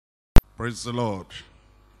Praise the Lord.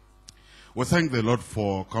 We thank the Lord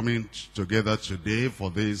for coming together today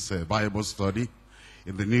for this Bible study.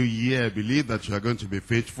 In the new year, I believe that you are going to be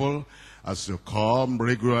faithful as you come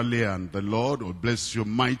regularly, and the Lord will bless you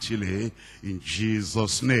mightily in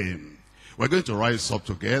Jesus' name. We're going to rise up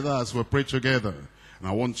together as we pray together. And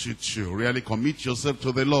I want you to really commit yourself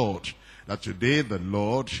to the Lord, that today the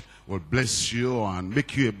Lord will bless you and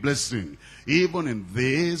make you a blessing, even in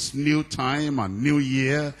this new time and new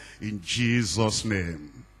year, in Jesus'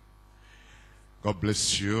 name. God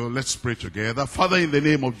bless you. Let's pray together. Father, in the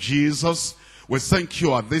name of Jesus, we thank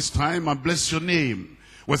you at this time and bless your name.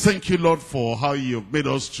 We thank you, Lord, for how you've made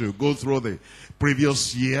us to go through the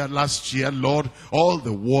previous year, last year, Lord, all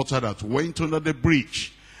the water that went under the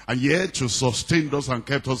bridge, and yet you sustained us and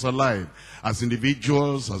kept us alive as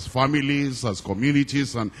individuals, as families, as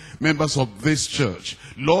communities, and members of this church.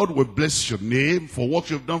 Lord, we bless your name for what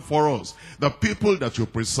you've done for us. The people that you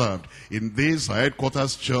preserved in this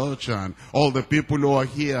headquarters church, and all the people who are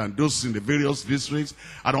here, and those in the various districts,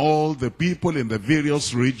 and all the people in the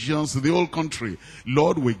various regions in the whole country.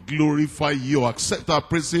 Lord, we glorify you. Accept our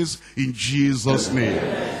praises in Jesus' name.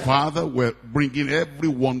 Father, we're bringing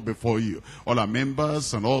everyone before you. All our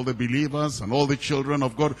members and all the believers and all the children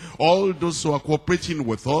of God, all those who are cooperating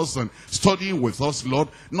with us and studying with us, Lord,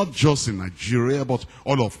 not just in Nigeria, but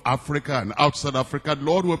all of Africa and outside Africa.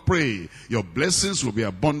 Lord, we pray your blessings will be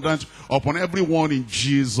abundant upon everyone in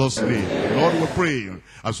Jesus' name. Lord, we pray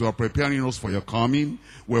as we are preparing us for your coming,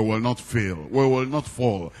 we will not fail, we will not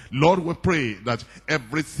fall. Lord, we pray that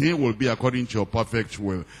everything will be according to your perfect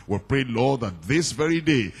will. We pray, Lord, that this very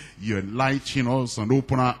day you enlighten us and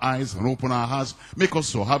open our eyes and open our hearts. Make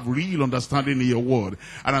us to have real understanding in your word.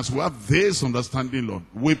 And as we have this understanding, Lord,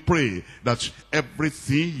 we pray that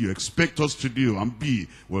everything you expect us to do and be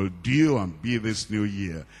will do and be this new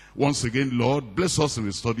year. Once again, Lord, bless us in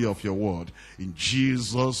the study of your word. In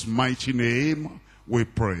Jesus' mighty name we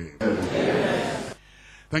pray. Amen.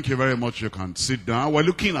 Thank you very much. You can sit down. We're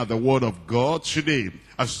looking at the word of God today.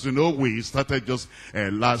 As you know, we started just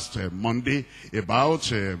last Monday about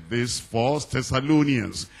this 1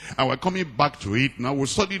 Thessalonians. And we're coming back to it now. We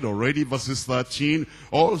studied already verses 13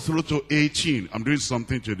 all through to 18. I'm doing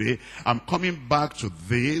something today. I'm coming back to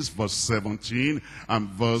this, verse 17 and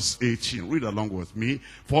verse 18. Read along with me.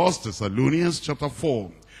 1 Thessalonians chapter 4.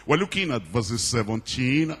 We're looking at verses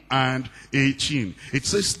 17 and 18. It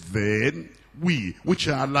says, then we which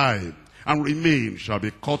are alive and remain shall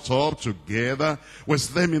be caught up together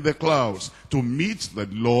with them in the clouds to meet the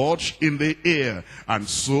Lord in the air, and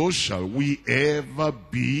so shall we ever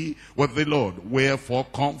be with the Lord. Wherefore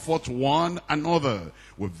comfort one another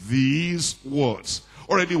with these words.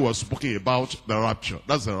 Already was speaking about the rapture.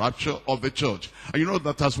 That's the rapture of the church. And you know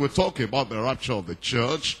that as we talk about the rapture of the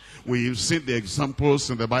church, we've seen the examples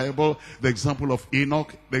in the Bible, the example of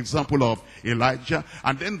Enoch, the example of Elijah,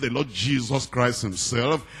 and then the Lord Jesus Christ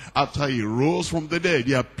himself, after he rose from the dead,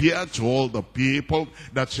 he appeared to all the people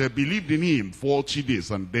that believed in him 40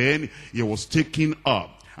 days, and then he was taken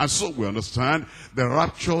up. And so we understand the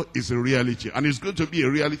rapture is a reality, and it's going to be a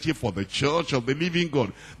reality for the church of the living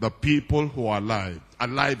God, the people who are alive.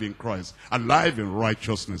 Alive in Christ, alive in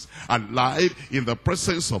righteousness, alive in the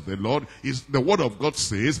presence of the Lord. Is the word of God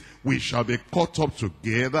says we shall be caught up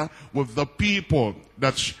together with the people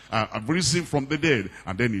that have risen from the dead.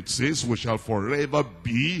 And then it says we shall forever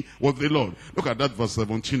be with the Lord. Look at that verse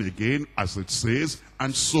 17 again, as it says,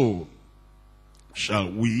 and so shall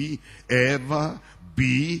we ever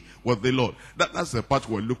be with the Lord. That's the part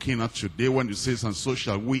we're looking at today when it says, and so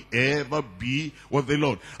shall we ever be with the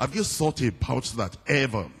Lord. Have you thought about that?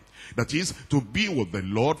 Ever. That is, to be with the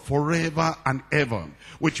Lord forever and ever.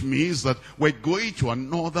 Which means that we're going to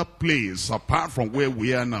another place apart from where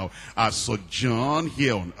we are now. Our sojourn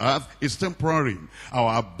here on earth is temporary.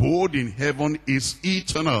 Our abode in heaven is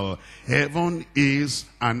eternal. Heaven is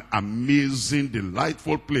an amazing,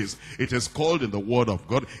 delightful place. It is called in the word of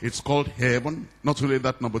God, it's called heaven. Not only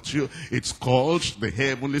that, number 2, it's called the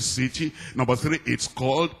heavenly city. Number 3, it's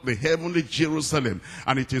called the heavenly Jerusalem.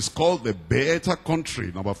 And it is called the better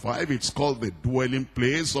country. Number 5, it's called the dwelling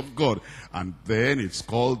place of God. And then it's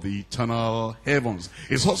called the eternal heavens.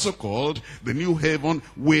 It's also called the new heaven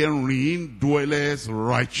wherein dwelleth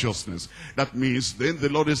righteousness. That means then the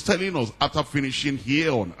Lord is telling us, after finishing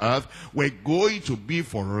here on earth, we're going to be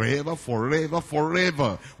forever, forever,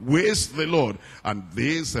 forever with the Lord. And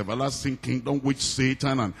this everlasting kingdom which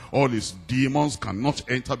Satan and all his demons cannot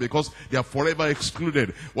enter because they are forever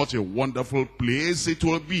excluded. What a wonderful place it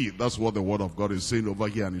will be. That's what the word of God is saying over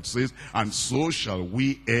here. And it says, and so shall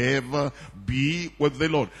we ever be with the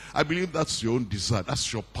Lord. I believe that's your own desire.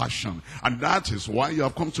 That's your passion. And that is why you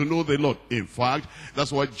have come to know the Lord. In fact,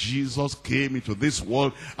 that's why Jesus came into this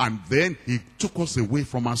world, and then he took us away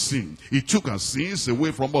from our sin. He took our sins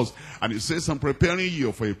away from us. And he says, I'm preparing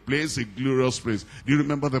you for a place, a glorious place. Do you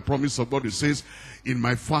remember the promise of God? It says, in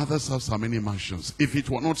my Father's house are many mansions. If it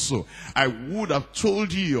were not so, I would have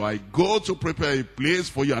told you, I go to prepare a place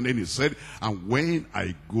for you. And then he said, and when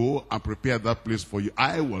I go and prepare that place for you,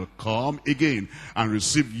 I will come again and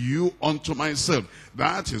receive you unto myself.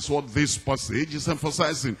 That is what this passage is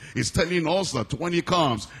emphasizing. It's telling us that when he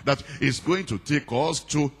comes, that he's going to take us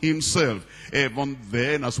to himself. Heaven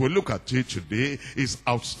then, as we look at it today, is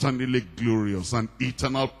outstandingly glorious. An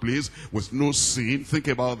eternal place with no sin. Think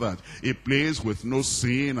about that. A place with no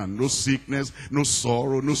sin and no sickness, no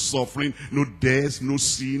sorrow, no suffering, no death, no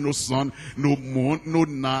sin, no sun, no moon, no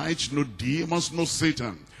night, no demons, no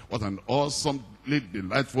Satan. What an awesome,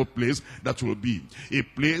 delightful place that will be. A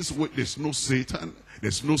place where there's no Satan,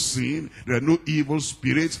 there's no sin, there are no evil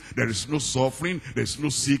spirits, there is no suffering, there's no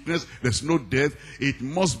sickness, there's no death. It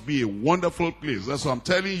must be a wonderful place. That's why I'm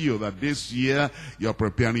telling you that this year you're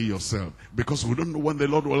preparing yourself, because we don't know when the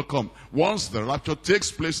Lord will come. Once the rapture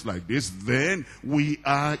takes place like this, then we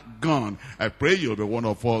are gone. I pray you'll be one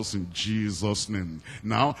of us in Jesus' name.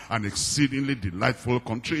 Now, an exceedingly delightful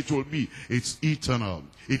country it will be. It's eternal.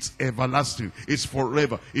 It's everlasting. It's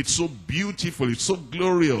forever. It's so beautiful. It's so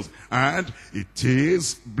glorious. And it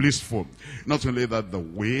is blissful. Not only that, the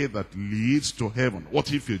way that leads to heaven.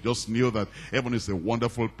 What if you just knew that heaven is a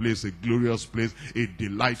wonderful place, a glorious place, a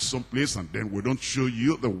delightsome place, and then we don't show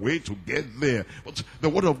you the way to get there? But the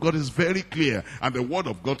word of God is very clear. And the word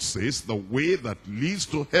of God says the way that leads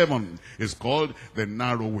to heaven is called the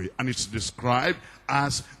narrow way. And it's described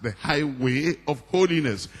as the highway of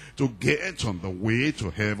holiness. To get on the way to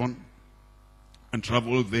heaven and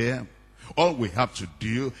travel there, all we have to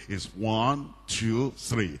do is 1, 2,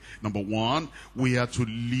 3. Number 1, we are to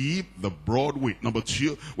leave the broad way. Number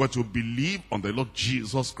 2, we're to believe on the Lord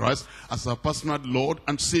Jesus Christ as our personal Lord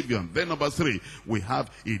and Savior. And then number 3, we have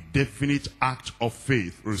a definite act of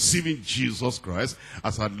faith, receiving Jesus Christ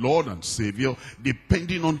as our Lord and Savior,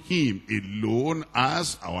 depending on him alone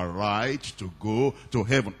as our right to go to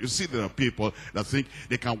heaven. You see, there are people that think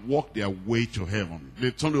they can walk their way to heaven.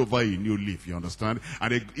 They turn over a new leaf, you understand?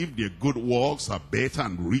 And if their good works are better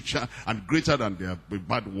and richer and greater than their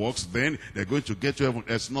bad works, then they're going to get to heaven.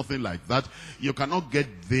 There's nothing like that. You cannot get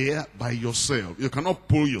there by yourself. You cannot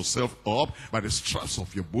pull yourself up by the straps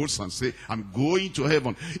of your boots and say, I'm going to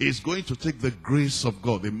heaven. It's going to take the grace of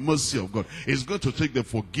God, the mercy of God. It's going to take the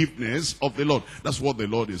forgiveness of the Lord. That's what the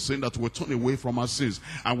Lord is saying, that we turn away from our sins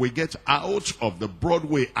and we get out of the broad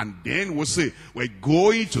way, and then we say, we're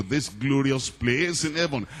going to this glorious place in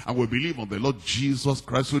heaven, and we believe on the Lord Jesus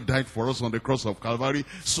Christ who died for us on the cross of Calvary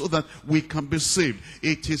so that we can be saved.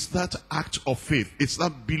 It is that act of faith. It's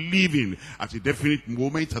that believing at a definite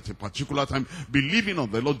moment, at a particular time, believing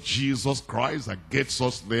on the Lord Jesus Christ that gets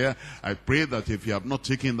us there. I pray that if you have not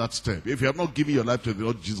taken that step, if you have not given your life to the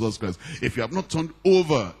Lord Jesus Christ, if you have not turned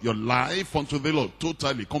over your life unto the Lord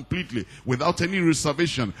totally, completely, without any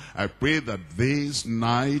reservation, I pray that this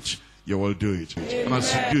night you will do it. Amen. And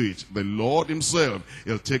as you do it, the Lord himself,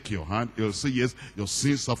 he'll take your hand, he'll say, yes, your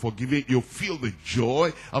sins are forgiven. You'll feel the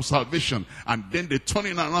joy of salvation. And then the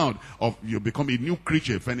turning around of you become a new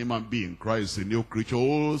creature. If any man be in Christ, a new creature,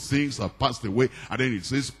 all things have passed away. And then it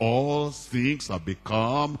says, all things have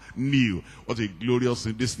become new. What a glorious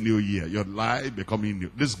in this new year. Your life becoming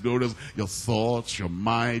new. This glorious, your thoughts, your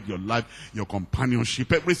mind, your life, your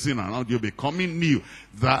companionship, everything around you becoming new.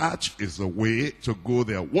 That is the way to go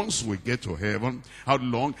there. Once we get to heaven, how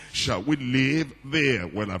long shall we live there?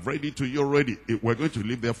 Well, I've read it to you already. We're going to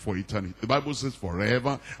live there for eternity. The Bible says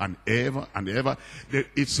forever and ever and ever.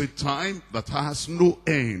 It's a time that has no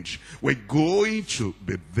end. We're going to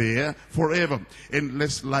be there forever.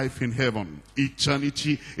 Endless life in heaven.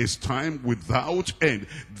 Eternity is time without end.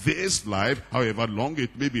 This life, however long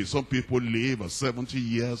it may be, some people live 70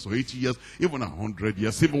 years or 80 years, even 100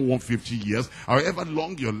 years, even 150 years. However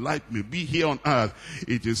long your life may be here on earth,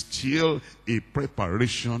 it is still a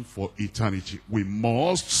preparation for eternity. We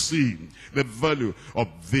must see the value of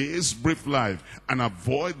this brief life and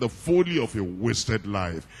avoid the folly of a wasted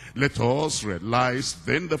life. Let us realize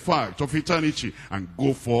then the fact of eternity and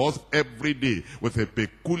go forth every day with a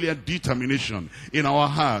peculiar determination in our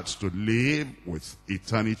hearts to live with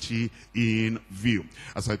eternity in view.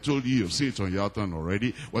 As I told you, you've seen it on your outline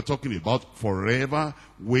already. We're talking about forever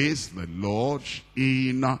with the Lord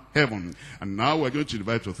in heaven. And now we're going to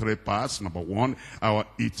divide to 3 three parts. Number one, our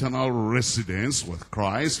eternal residence with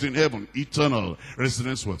Christ in heaven. Eternal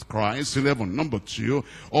residence with Christ in heaven. Number two,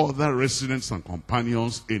 other residents and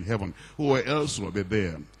companions in heaven. Who else will be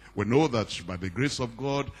there? We know that by the grace of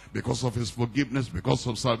God, because of his forgiveness, because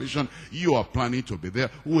of salvation, you are planning to be there.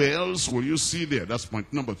 Who else will you see there? That's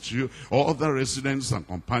point number two. Other residents and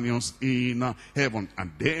companions in heaven.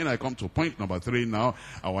 And then I come to point number three now.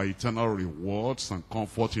 Our eternal rewards and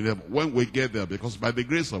comfort in heaven. When we get there, because by the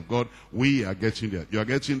grace of God, we are getting there. You are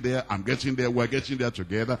getting there, I'm getting there, we're getting there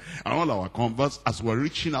together. And all our converts, as we're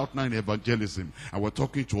reaching out now in evangelism, and we're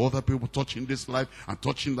talking to other people, touching this life, and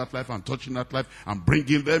touching that life, and touching that life, and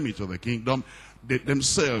bringing them into the kingdom,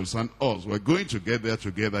 themselves and us, we're going to get there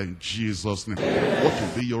together in Jesus' name. What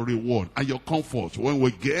will be your reward and your comfort when we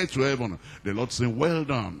get to heaven? The Lord saying, well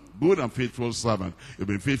done, good and faithful servant. You've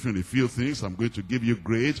been faithful in a few things. I'm going to give you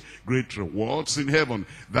great rewards in heaven.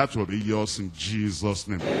 That will be yours in Jesus'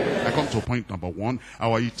 name. I come to point number one,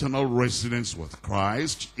 our eternal residence with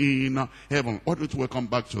Christ in heaven. Why don't we come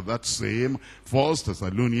back to that same 1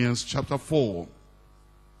 Thessalonians chapter 4.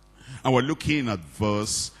 And we're looking at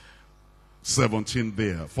verse 17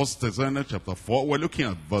 there. 1 Thessalonians chapter 4, we're looking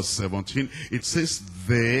at verse 17. It says,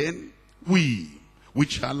 then we,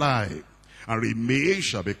 which are alive and remain,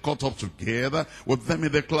 shall be caught up together with them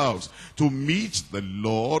in the clouds, to meet the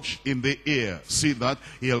Lord in the air. See that?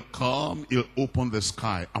 He'll come, he'll open the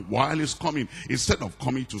sky. And while he's coming, instead of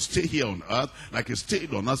coming to stay here on earth, like he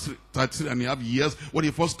stayed on earth 33.5 years, when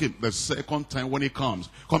he first came, the second time when he comes,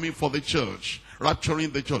 coming for the church,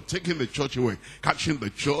 rapturing the church, taking the church away, catching the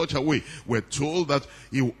church away. We're told that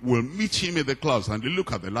he will meet him in the clouds. And you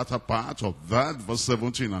look at the latter part of that, verse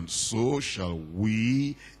 17, and so shall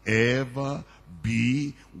we ever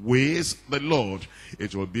be with the Lord.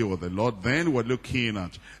 It will be with the Lord. Then we're looking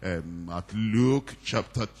at Luke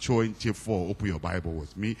chapter 24. Open your Bible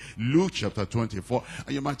with me. Luke chapter 24.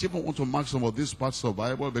 And you might even want to mark some of these parts of the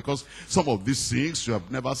Bible, because some of these things you have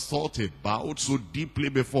never thought about so deeply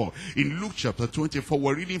before. In Luke chapter 24,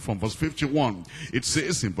 we're reading from verse 51. It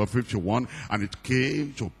says in verse 51, and it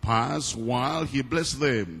came to pass while he blessed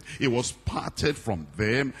them, he was parted from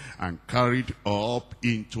them and carried up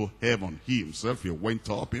into heaven. He himself, he went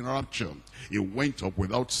up in rapture. He went up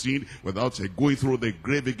without sin, without going through the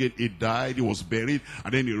grave again. He died, he was buried,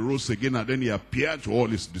 and then he rose again, and then he appeared to all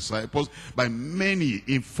his disciples by many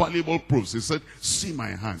infallible proofs. He said, see my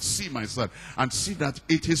hand, see my side, and see that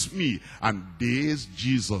it is me. And this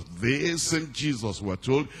Jesus, this same Jesus, we're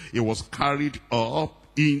told, he was carried up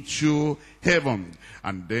into heaven.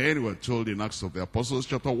 And then we're told in Acts of the Apostles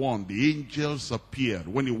chapter 1, the angels appeared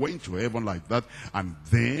when he went to heaven like that, and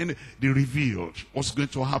then they revealed what's going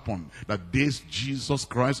to happen, that this Jesus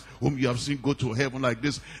Christ whom you have seen go to heaven like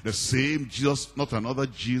this, the same Jesus, not another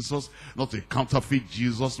Jesus, not a counterfeit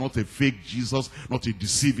Jesus, not a fake Jesus, not a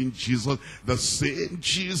deceiving Jesus, the same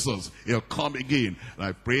Jesus, he'll come again. And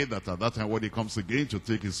I pray that at that time when he comes again to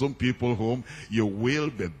take his own people home, you will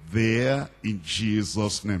be there in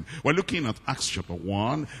Jesus' name. We're looking at Acts chapter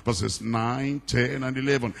 1, verses 9, 10, and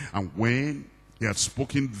 11. And when he had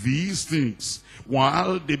spoken these things,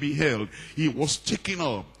 while they beheld, he was taken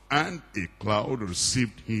up, and a cloud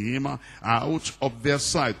received him out of their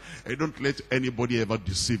sight. And don't let anybody ever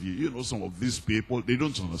deceive you. You know, some of these people, they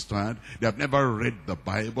don't understand. They have never read the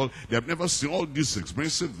Bible. They have never seen all these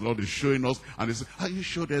experiences the Lord is showing us. And they say, are you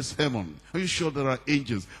sure there's heaven? Are you sure there are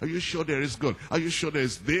angels? Are you sure there is God? Are you sure there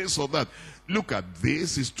is this or that? Look at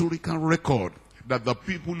this historical record that the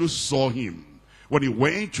people who saw him, when he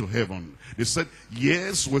went to heaven, they said,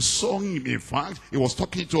 yes, we saw him. In fact, he was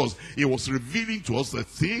talking to us. He was revealing to us the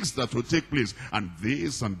things that will take place. And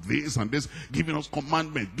this and this and this, giving us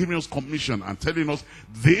commandment, giving us commission, and telling us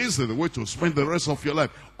this is the way to spend the rest of your life.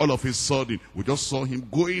 All of a sudden, we just saw him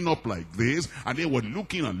going up like this, and they were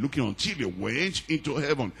looking and looking until he went into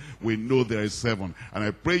heaven. We know there is heaven, and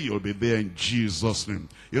I pray you'll be there in Jesus' name.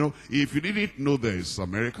 You know, if you didn't know there is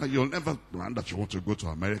America, you'll never plan that you want to go to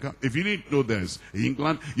America. If you didn't know there is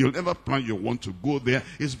England, you'll never plan you want to go there.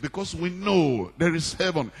 It's because we know there is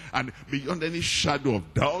heaven, and beyond any shadow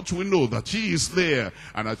of doubt, we know that he is there,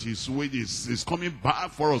 and that his way is coming back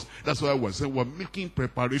for us. That's why we're saying we're making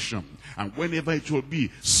preparation, and whenever it will be,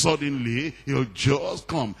 suddenly he'll just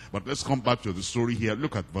come. But let's come back to the story here.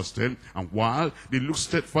 Look at verse 10. And while they looked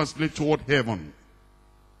steadfastly toward heaven,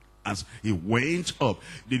 as he went up,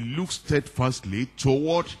 they looked steadfastly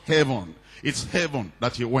toward heaven. It's heaven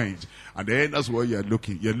that he went. And then that's where you're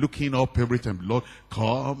looking. You're looking up every time. Lord,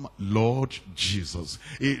 come, Lord Jesus.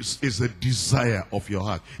 It's a desire of your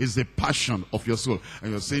heart. It's the passion of your soul.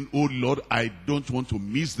 And you're saying, oh Lord, I don't want to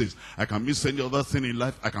miss this. I can miss any other thing in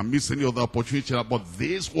life. I can miss any other opportunity. But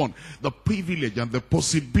this one, the privilege and the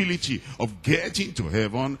possibility of getting to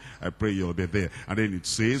heaven, I pray you'll be there. And then it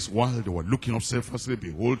says, while they were looking up steadfastly,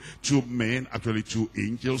 behold, two men, actually two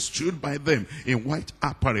angels, stood by them in white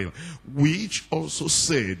apparel, which also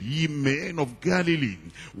said, ye men of Galilee,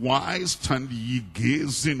 why stand ye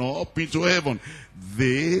gazing up into heaven?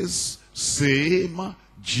 This same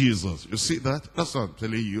Jesus. You see that? That's what I'm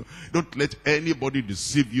telling you. Don't let anybody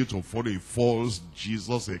deceive you to follow a false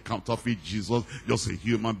Jesus, a counterfeit Jesus, just a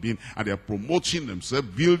human being, and they're promoting themselves,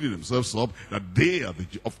 building themselves up, that they are the,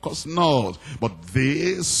 of course not, but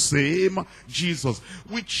this same Jesus,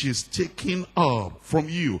 which is taken up from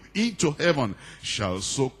you into heaven, shall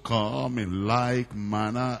so come in like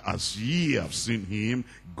manner as ye have seen him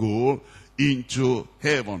go into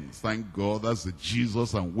heaven. Thank God, that's the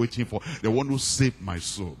Jesus I'm waiting for. The one who saved my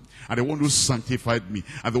soul, and the one who sanctified me,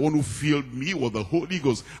 and the one who filled me with the Holy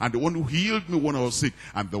Ghost, and the one who healed me when I was sick,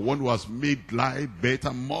 and the one who has made life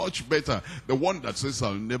better, much better. The one that says,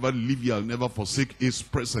 I'll never leave you, I'll never forsake. His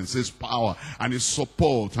presence, his power, and his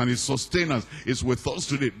support, and his sustenance is with us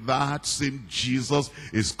today. That same Jesus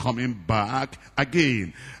is coming back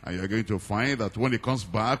again. And you're going to find that when he comes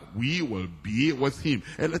back, we will be with him.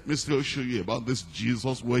 And let me still show you about this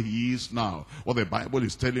Jesus, where he is now, what the Bible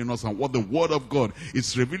is telling us, and what the Word of God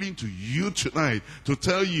is revealing to you tonight, to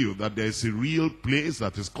tell you that there is a real place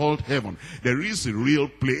that is called heaven. There is a real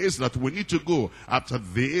place that we need to go after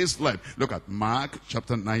this life. Look at Mark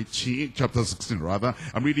chapter 16 rather.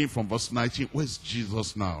 I'm reading from verse 19. Where's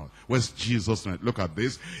Jesus now? Where's Jesus now? Look at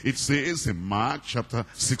this. It says in Mark chapter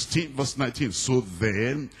 16 verse 19, so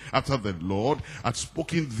then, after the Lord had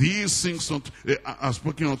spoken these things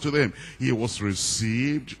unto them, he was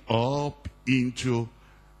received up into,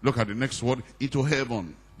 look at the next word, into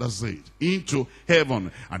heaven. That's it. Into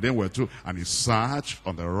heaven. And then we're to, and he sat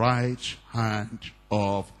on the right hand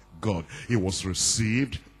of God. He was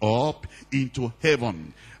received up into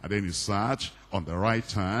heaven. And then he sat on the right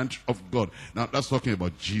hand of God. Now that's talking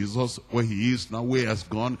about Jesus, where he is now, where he has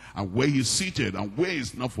gone, and where he's seated, and where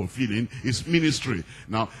he's now fulfilling his ministry.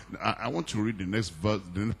 Now I want to read the next verse,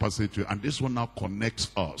 the next passage, and this one now connects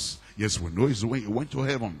us. Yes, we know he's when he went to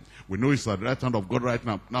heaven. We know he's at the right hand of God right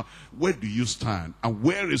now. Now, where do you stand? And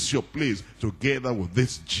where is your place together with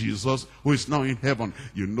this Jesus who is now in heaven?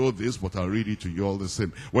 You know this, but I'll read it to you all the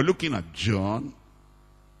same. We're looking at John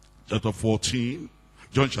chapter 14.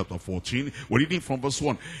 John chapter 14, we're reading from verse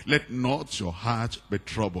 1. Let not your heart be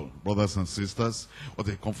troubled. Brothers and sisters, what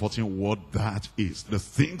a comforting word that is. The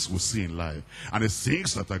things we see in life, and the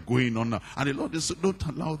things that are going on now. And the Lord says, don't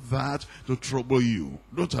allow that to trouble you.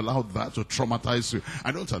 Don't allow that to traumatize you.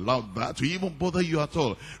 And don't allow that to even bother you at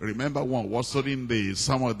all. Remember when we were studying the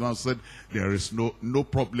Psalm that said, there is no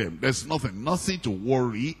problem. There's nothing to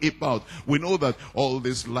worry about. We know that all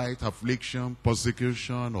this light affliction,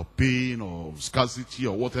 persecution, or pain, or scarcity,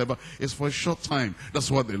 or whatever, is for a short time. That's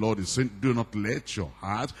what the Lord is saying. Do not let your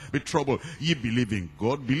heart be troubled. Ye believe in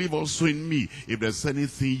God, believe also in me. If there's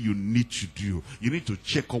anything you need to do, you need to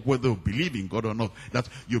check up whether you believe in God or not. That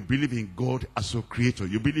you believe in God as your creator.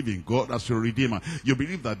 You believe in God as your redeemer. You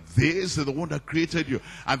believe that this is the one that created you,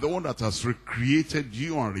 and the one that has recreated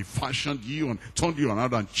you and refashioned you and turned you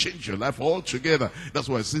around and changed your life altogether. That's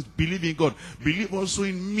why it says, believe in God. Believe also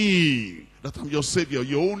in me, that I'm your Savior,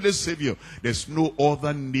 your only Savior. There's no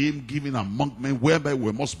other name given among men whereby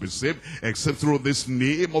we must be saved except through this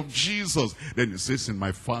name of Jesus. Then it says in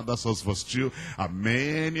my Father's house, verse 2, are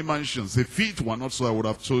many mansions. If it were not so, I would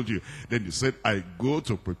have told you. Then he said, I go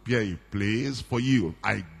to prepare a place for you.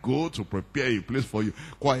 I go to prepare a place for you.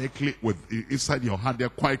 Quietly, with inside your heart there,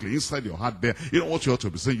 quietly, inside your heart there. You know what you ought to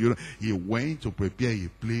be saying? You know, he went to prepare a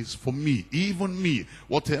place for me. Even me.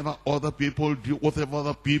 Whatever other people do, whatever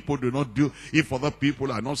other people do not do, if other people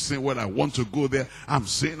are not saying, well, I want to go there, I'm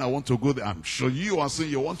saying I want to go there. I'm sure you are saying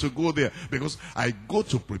you want to go there, because I go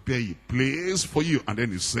to prepare a place for you. And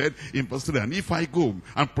then he said in verse 3, and if I go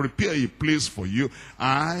and prepare a place for you,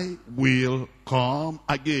 I will come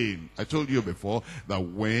again. I told you before that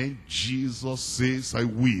when Jesus says I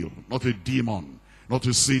will, not a demon, not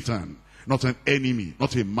a Satan, not an enemy,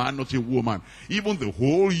 not a man, not a woman, even the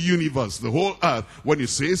whole universe, the whole earth, when he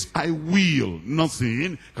says I will,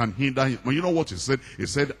 nothing can hinder him. But you know what he said? He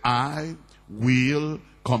said, I will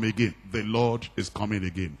come again. The Lord is coming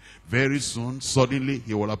again. Very soon, suddenly,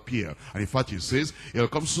 he will appear. And in fact, he says, he'll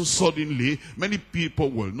come so suddenly, many people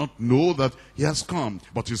will not know that he has come.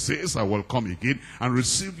 But he says, I will come again and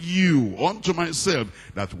receive you unto myself,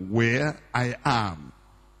 that where I am,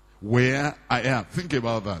 think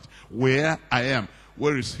about that, where I am,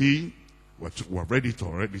 where is he? We're ready to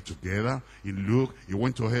already together. In Luke, he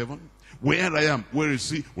went to heaven. Where I am, where is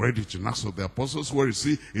he? We're ready to Acts of the Apostles. Where is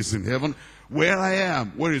he? He's in heaven. Where I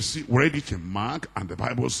am, where is he? We're ready to Mark. And the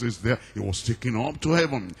Bible says there, he was taken up to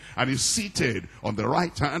heaven. And he's seated on the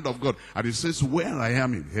right hand of God. And he says, where I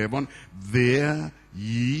am in heaven, there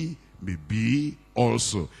ye may be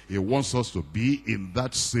also. He wants us to be in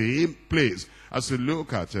that same place. As you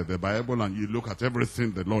look at the Bible and you look at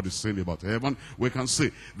everything the Lord is saying about heaven, we can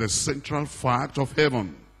see the central fact of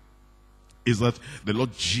heaven is that the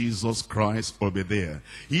Lord Jesus Christ will be there.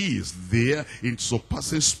 He is there in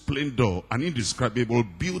surpassing splendor and indescribable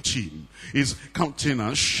beauty. His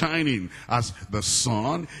countenance shining as the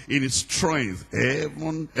sun in its strength.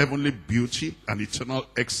 Heavenly beauty and eternal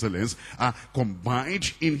excellence are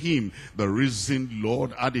combined in him. The risen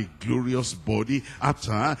Lord had a glorious body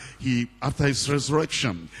after his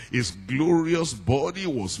resurrection. His glorious body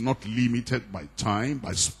was not limited by time,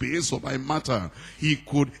 by space, or by matter. He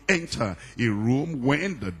could enter a room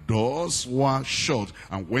when the doors were shut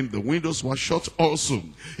and when the windows were shut also.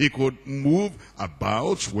 He could move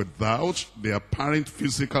about without the apparent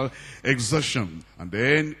physical exertion. And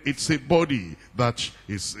then it's a body that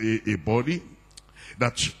is a body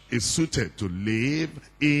that is suited to live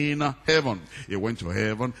in heaven. He went to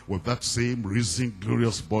heaven with that same risen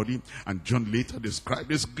glorious body, and John later described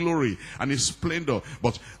his glory and his splendor.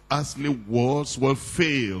 But earthly words will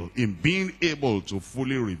fail in being able to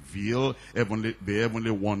fully reveal the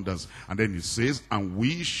heavenly wonders. And then he says, and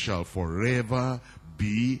we shall forever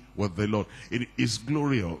be with the Lord. It is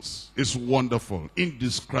glorious, it's wonderful,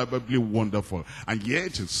 indescribably wonderful. And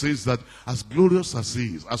yet it says that as glorious as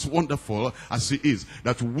he is, as wonderful as he is,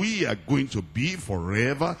 that we are going to be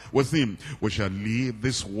forever with him. We shall leave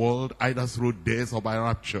this world either through death or by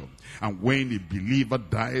rapture. And when a believer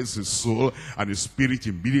dies, his soul and his spirit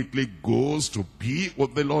immediately goes to be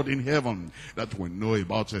with the Lord in heaven. That we know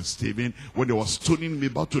about Stephen. When they were stoning him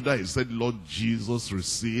about to die, he said, Lord Jesus,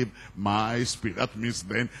 receive my spirit. That means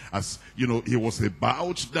then, as you know, he was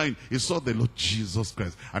about dying, he saw the Lord Jesus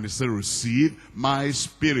Christ, and he said, receive my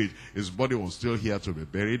spirit. His body was still here to be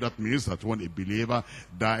buried. That means that when a believer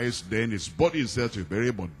dies, then his body is there to be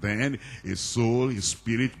buried, but then his soul, his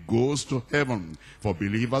spirit goes to heaven. For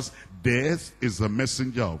believers, death is the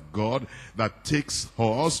messenger of God that takes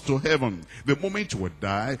us to heaven. The moment we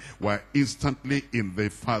die, we're instantly in the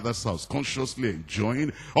Father's house, consciously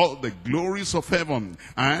enjoying all the glories of heaven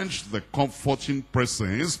and the comforting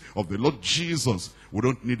presence of the Lord Jesus. We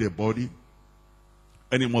don't need a body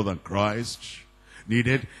any more than Christ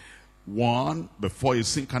needed one before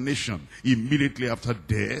his incarnation. Immediately after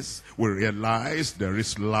death, we realize there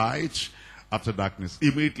is light after darkness.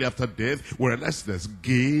 Immediately after death, we realize there's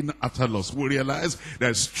gain after loss. We realize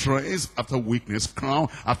there's strength after weakness, crown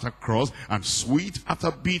after cross, and sweet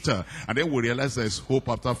after bitter. And then we realize there's hope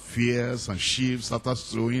after fears, and sheaves after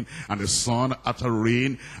sowing, and the sun after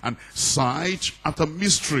rain, and sight after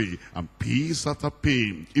mystery, and peace after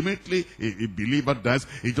pain. Immediately a believer dies,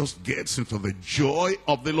 he just gets into the joy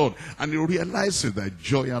of the Lord, and he realizes that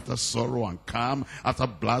joy after sorrow, and calm after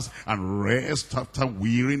blast, and rest after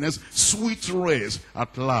weariness, sweet rest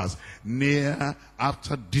at last, near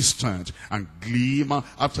after distant, and gleam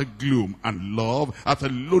after gloom, and love after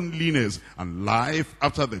loneliness, and life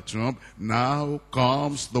after the tomb. Now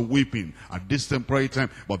comes the weeping at this temporary time,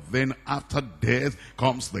 but then after death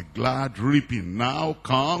comes the glad reaping. Now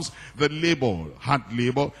comes the labor, hard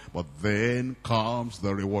labor, but then comes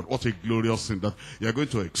the reward. What a glorious thing that you're going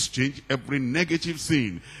to exchange every negative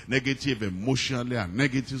thing, negative emotionally, and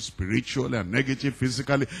negative spiritually, and negative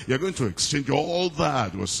physically. You're going to exchange all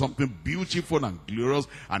that with something beautiful and glorious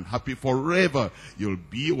and happy forever. You'll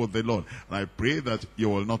be with the Lord. And I pray that you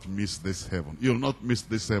will not miss this heaven. You'll not miss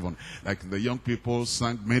this heaven. Like the young people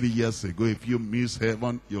sang many years ago, if you miss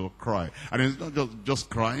heaven, you'll cry. And it's not just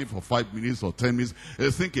crying for 5 minutes or 10 minutes.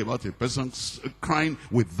 Think about a person crying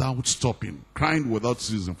without stopping, crying without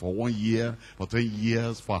ceasing for 1 year, for 10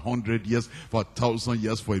 years, for 100 years, for 1,000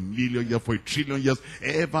 years, for 1,000,000 years, for 1,000,000,000 years,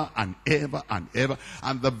 ever and ever and ever.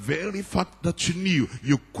 And the very fact that you knew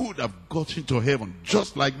you could have gotten to heaven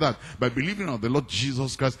just like that by believing on the Lord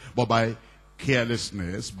Jesus Christ, but by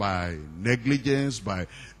carelessness, by negligence, by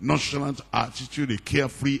nonchalant attitude, a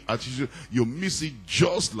carefree attitude, you miss it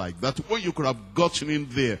just like that. When you could have gotten in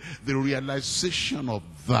there, the realization of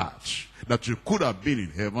that you could have been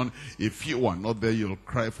in heaven. If you are not there, you'll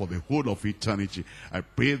cry for the whole of eternity. I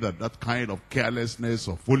pray that that kind of carelessness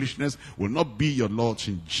or foolishness will not be your lot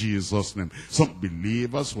in Jesus' name. Some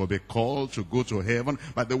believers will be called to go to heaven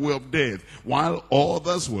by the way of death, while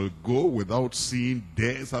others will go without seeing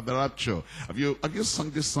death at the rapture. Have you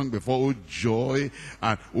sung this song before? Oh joy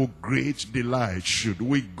and oh great delight, should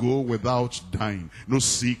we go without dying. No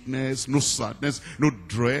sickness, no sadness, no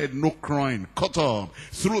dread, no crying, caught up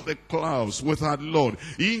through the clouds with our Lord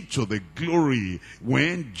into the glory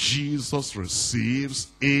when Jesus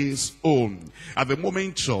receives his own. At the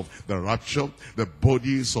moment of the rapture, the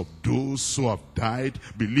bodies of those who have died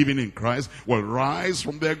believing in Christ will rise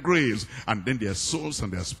from their graves, and then their souls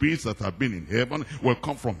and their spirits that have been in heaven will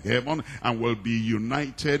come from heaven and will be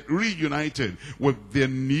reunited with their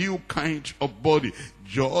new kind of body,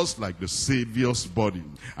 just like the Savior's body.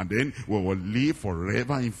 And then we will live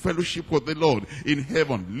forever in fellowship with the Lord in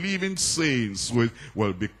heaven. Living saints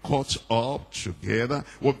will be caught up together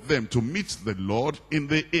with them to meet the Lord in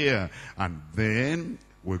the air. And then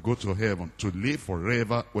we'll go to heaven to live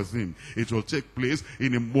forever with him. It will take place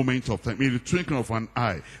in a moment of time, in the twinkling of an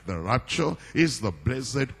eye. The rapture is the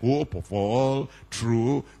blessed hope of all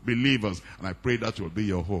true believers. And I pray that will be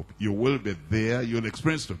your hope. You will be there. You'll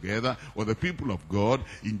experience together with the people of God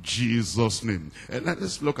in Jesus' name. And let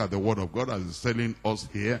us look at the word of God as it's telling us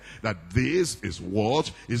here that this is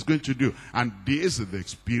what it's going to do. And this is the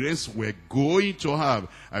experience we're going to have.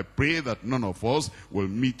 I pray that none of us will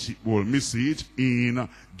miss it in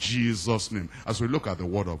Jesus' name. As we look at the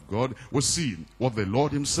word of God, we'll see what the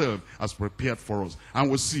Lord himself has prepared for us. And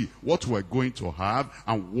we'll see what we're going to have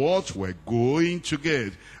and what we're going to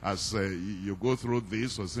get. As you go through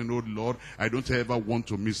this, we're saying, oh Lord, I don't ever want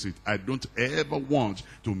to miss it. I don't ever want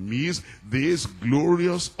to miss this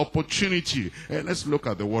glorious opportunity. And let's look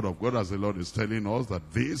at the word of God as the Lord is telling us that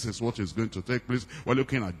this is what is going to take place. We're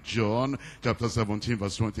looking at John chapter 17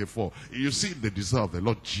 verse 24. You see the desire of the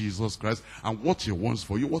Lord Jesus Christ and what he wants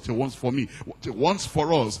for you, what he wants for me, what he wants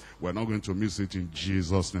for us. We're not going to miss it in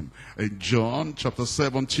Jesus' name. In John chapter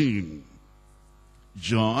 17,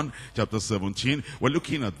 John chapter 17, we're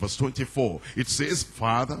looking at verse 24. It says,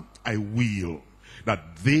 Father, I will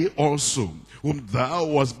that they also, whom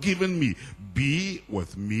thou hast given me, be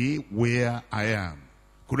with me where I am.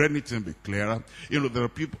 Could anything be clearer? You know, there are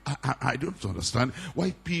people, I don't understand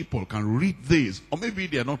why people can read this. Or maybe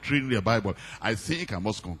they are not reading their Bible. I think I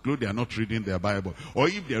must conclude they are not reading their Bible. Or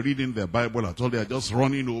if they are reading their Bible at all, they are just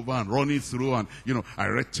running over and running through. And, you know, I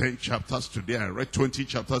read 10 chapters today, I read 20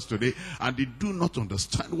 chapters today. And they do not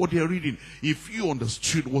understand what they are reading. If you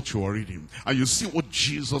understood what you are reading, and you see what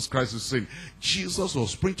Jesus Christ is saying. Jesus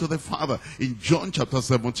was praying to the Father in John chapter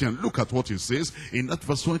 17. And look at what he says in that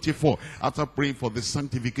verse 24. After praying for the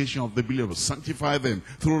sanctification of the believers, sanctify them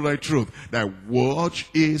through thy truth. Thy word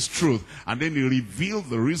is truth. And then he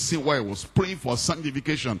revealed the reason why he was praying for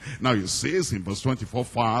sanctification. Now he says in verse 24,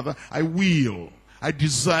 Father, I will, I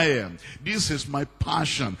desire, this is my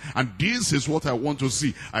passion, and this is what I want to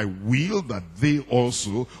see. I will that they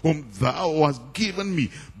also, whom thou hast given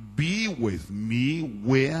me, be with me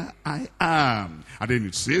where I am. And then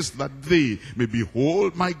it says that they may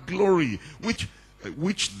behold my glory,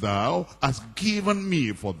 which thou hast given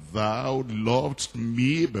me, for thou loved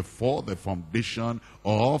me before the foundation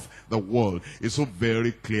of the world. It's so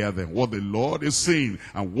very clear then what the Lord is saying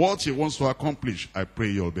and what he wants to accomplish. I pray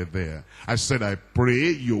you'll be there. I said, I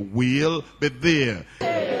pray you will be there.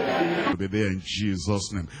 You'll be there in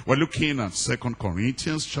Jesus' name. We're looking at 2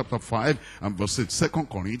 Corinthians chapter 5 and verse 8. 2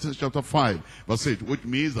 Corinthians chapter 5 verse 8, which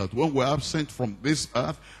means that when we're absent from this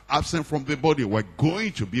earth, absent from the body, we're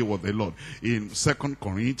going to be with the Lord. In 2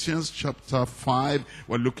 Corinthians chapter 5,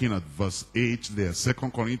 we're looking at verse 8 there. 2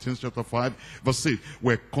 Corinthians chapter 5 verse 8,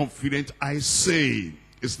 we're confident, I say.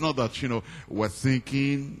 It's not that, you know, we're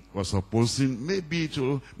thinking, we're supposing, maybe it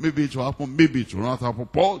will happen, maybe it will not happen.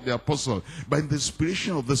 Paul the apostle, by the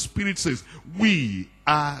inspiration of the Spirit says, we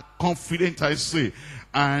are confident, I say,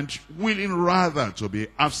 and willing rather to be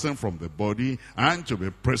absent from the body and to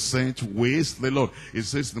be present with the Lord. It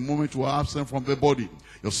says the moment you are absent from the body,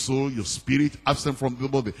 your soul, your spirit, absent from the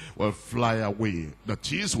body, will fly away.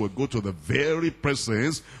 That is, will go to the very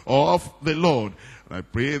presence of the Lord. And I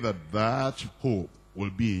pray that that hope will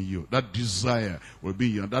be in you, that desire will be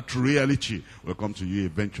in you, and that reality will come to you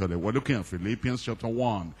eventually. We're looking at Philippians chapter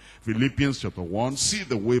 1. Philippians chapter 1, see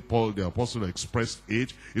the way Paul the apostle expressed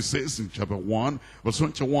it. It says in chapter 1, verse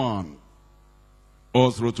 21,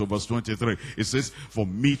 all through to verse 23, it says, for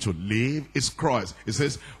me to live is Christ. It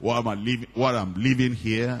says, while I'm living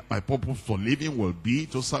here, my purpose for living will be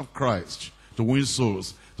to serve Christ, to win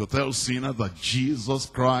souls, to tell sinners that Jesus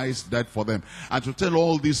Christ died for them, and to tell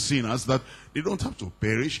all these sinners that they don't have to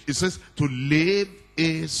perish. It says to live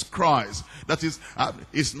is Christ. That is,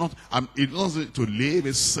 it's not, it doesn't to live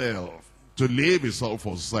is self. To live is all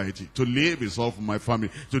for society. To live is all for my family.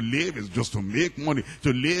 To live is just to make money.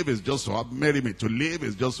 To live is just to have merriment. To live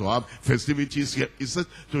is just to have festivities here. It says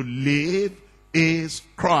to live is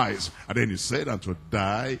Christ. And then he said, and to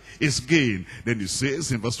die is gain. Then he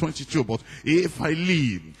says in verse 22, but if I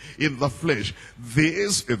live in the flesh,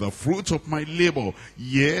 this is the fruit of my labor.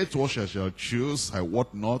 Yet what I shall choose, I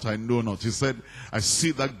wot not, I know not. He said, I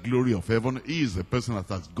see that glory of heaven. He is the person that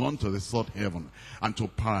has gone to the third heaven and to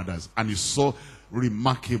paradise. And he saw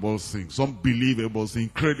remarkable things, unbelievable things,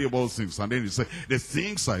 incredible things. And then he said, the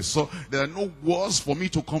things I saw, there are no words for me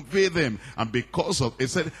to convey them. And because of, he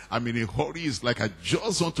said, I'm in a hurry. It's like I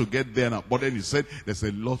just want to get there now. But then he said, there's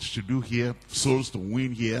a lot to do here, souls to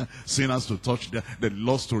win here, sinners to touch there, the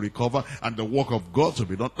lost to recover, and the work of God to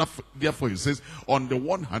be done. Therefore he says, on the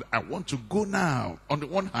one hand, I want to go now. On the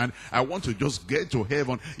one hand, I want to just get to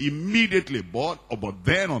heaven immediately. But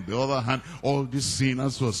then on the other hand, all these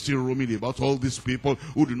sinners who are still roaming about, all these people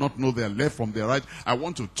who do not know their left from their right, I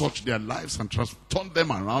want to touch their lives and turn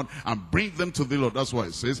them around and bring them to the Lord. That's why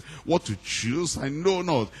it says, what to choose I know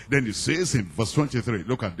not. Then it says in verse 23,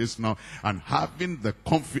 look at this now, and having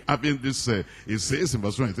this, it says in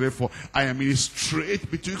verse 23, for I am in a strait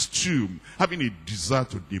betwixt two, having a desire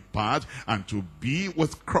to depart and to be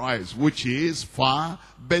with Christ, which is far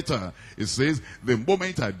better. It says, the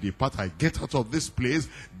moment I depart, I get out of this place,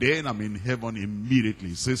 then I'm in heaven immediately.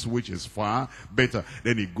 It says, which is far better.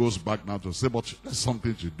 Then he goes back now to say, but there's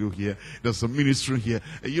something to do here. There's a ministry here.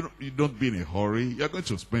 You don't be in a hurry. You're going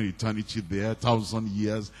to spend eternity there, 1,000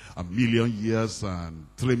 years, 1,000,000 years, and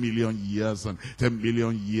 3,000,000 years, and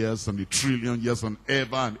 10,000,000 years, and 1,000,000,000 years, and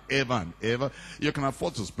ever and ever and ever. You can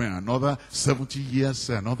afford to spend another 70 years,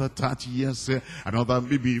 another 30 years, another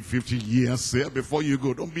maybe 50 years before you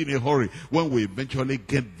go. Don't be in a hurry. When we eventually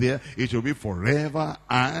get there, it will be forever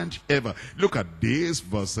and ever. Look at this,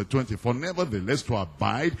 verse 24. Nevertheless, to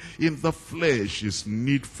abide in the flesh is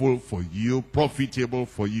needful for you, profitable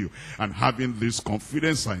for you. And having this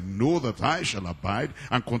confidence, I know that I shall abide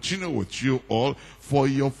and continue with you all for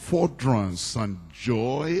your furtherance and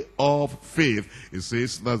joy of faith. It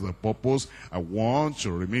says that's the purpose. I want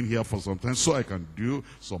to remain here for some time so I can do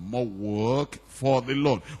some more work for the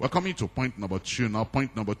Lord. We're coming to point number 2 now.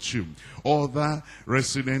 Point number 2. Other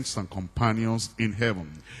residents and companions in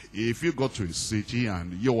heaven. If you go to a city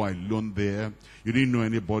and you are alone there, you didn't know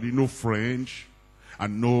anybody, no friend,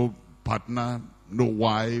 and no partner, no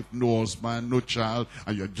wife, no husband, no child,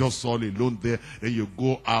 and you're just all alone there, then you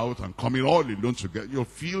go out and come in all alone together, you'll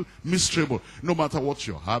feel miserable. No matter what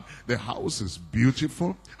you have, the house is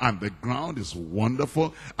beautiful, and the ground is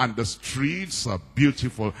wonderful, and the streets are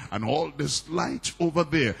beautiful, and all this light over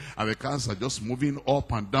there, and the cars are just moving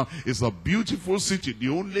up and down. It's a beautiful city. The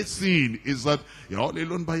only thing is that you're all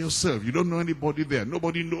alone by yourself. You don't know anybody there.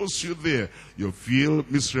 Nobody knows you there. You feel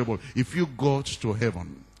miserable. If you got to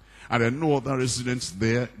heaven, and there are no other residents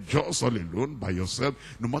there, just all alone by yourself,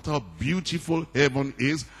 no matter how beautiful heaven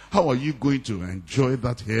is, how are you going to enjoy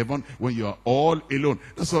that heaven when you are all alone?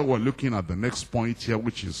 That's why we're looking at the next point here,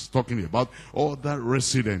 which is talking about other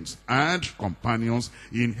residents and companions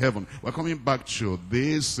in heaven. We're coming back to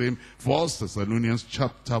this same 1 Thessalonians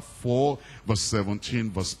chapter 4, verse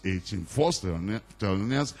 17, verse 18. 1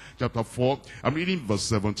 Thessalonians chapter 4, I'm reading verse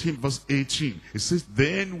 17, verse 18. It says,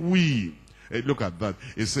 then we... Hey, look at that.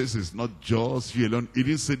 It says it's not just you alone. It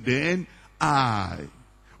didn't say then I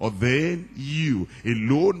or then you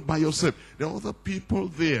alone by yourself. There are other people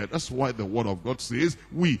there. That's why the word of God says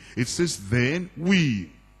we. It says then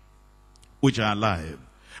we, which are alive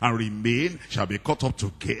and remain, shall be caught up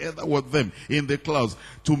together with them in the clouds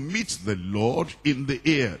to meet the Lord in the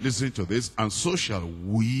air. Listen to this. And so shall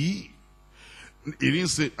we. He didn't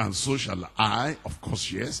say, and so shall I. Of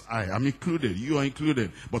course, yes, I am included. You are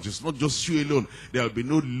included. But it's not just you alone. There will be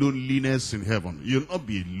no loneliness in heaven. You'll not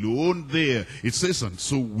be alone there. It says, and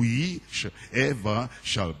so we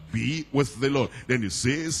shall be with the Lord. Then it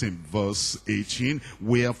says in verse 18,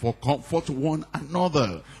 wherefore comfort one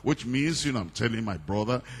another. Which means, I'm telling my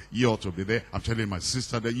brother, you ought to be there. I'm telling my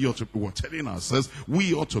sister that you ought to be. We're telling ourselves,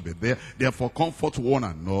 we ought to be there. Therefore comfort one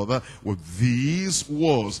another with these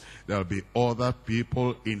words. There will be other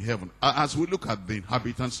people in heaven. As we look at the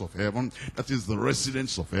inhabitants of heaven, that is the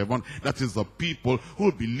residents of heaven, that is the people who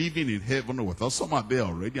will be living in heaven with us. Some are there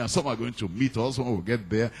already, and some are going to meet us when we get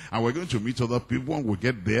there, and we're going to meet other people when we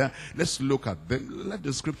get there. Let's look at them. Let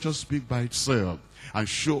the scripture speak by itself. and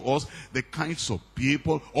show us the kinds of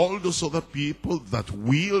people, all those other people that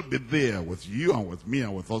will be there with you and with me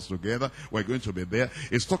and with us together. We're going to be there.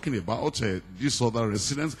 It's talking about these other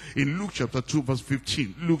residents in Luke chapter 2 verse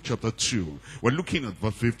 15. Luke chapter 2. We're looking at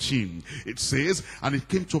verse 15. It says, and it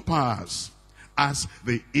came to pass, as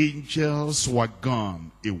the angels were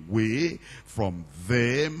gone away from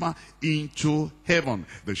them into heaven,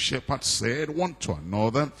 the shepherds said one to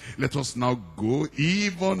another, let us now go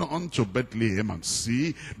even unto Bethlehem and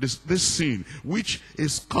see this scene which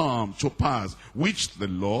is come to pass, which the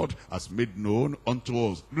Lord has made known unto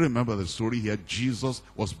us. Remember the story here. Jesus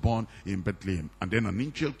was born in Bethlehem, and then an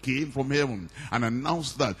angel came from heaven and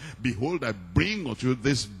announced that, behold, I bring unto you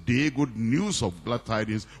this day good news of glad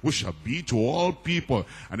tidings, which shall be to all people.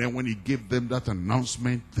 And then when he gave them that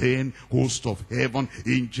announcement, then host of heaven,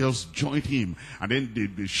 angels joined him, and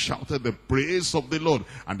then they shouted the praise of the Lord.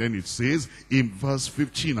 And then it says in verse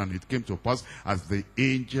 15, and it came to pass, as the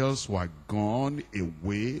angels were gone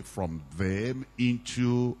away from them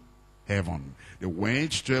into heaven. They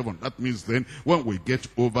went to heaven. That means then when we get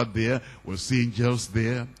over there, we'll see angels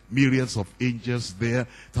there, myriads of angels there,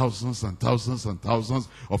 thousands and thousands and thousands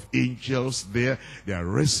of angels there. They are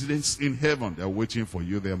residents in heaven. They're waiting for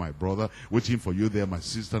you there, my brother, waiting for you there, my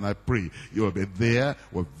sister, and I pray you will be there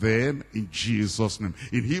with them in Jesus' name.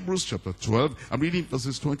 In Hebrews chapter 12, I'm reading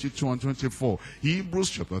verses 22 and 24. Hebrews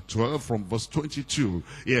chapter 12 from verse 22.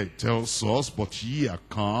 Here it tells us, but ye are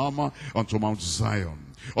come unto Mount Zion,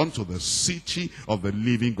 unto the city of the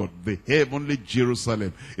living God, the heavenly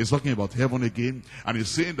Jerusalem. It's talking about heaven again, and he's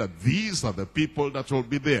saying that these are the people that will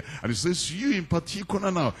be there. And it says, you in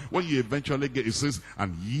particular now, when you eventually get, it says,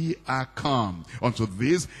 and ye are come unto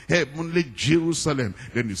this heavenly Jerusalem.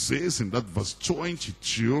 Then it says in that verse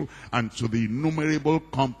 22, and to the innumerable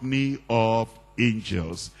company of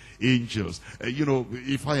angels. Angels. You know,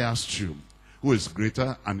 if I asked you, who is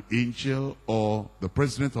greater, an angel or the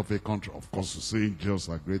president of a country? Of course, you say angels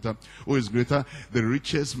are greater. Who is greater, the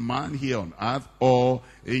richest man here on earth or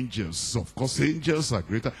angels? Of course, angels are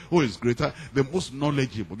greater. Who is greater, the most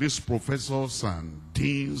knowledgeable? These professors and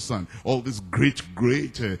deans and all these great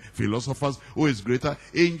philosophers. Who is greater,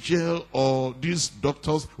 angel or these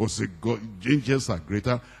doctors? Or say God, angels are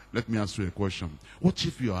greater. Let me ask you a question. What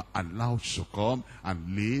if you are allowed to come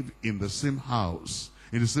and live in the same house,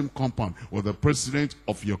 in the same compound with the president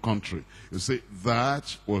of your country? You say,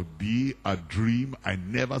 that will be a dream I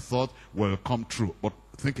never thought will come true. But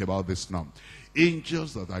think about this now.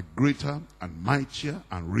 Angels that are greater and mightier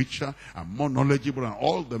and richer and more knowledgeable than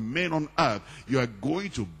all the men on earth, you are going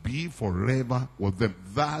to be forever with them.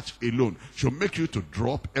 That alone should make you to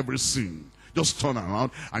drop every sin. Just turn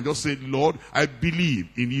around and just say, Lord, I believe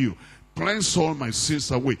in you. Cleanse all my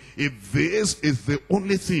sins away. If this is the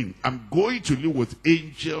only thing, I'm going to live with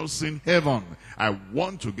angels in heaven. I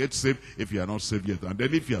want to get saved if you are not saved yet. And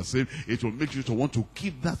then if you are saved, it will make you to want to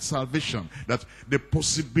keep that salvation, that the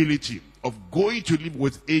possibility of going to live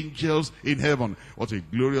with angels in heaven. What a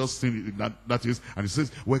glorious thing that is. And it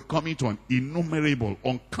says, we're coming to an innumerable,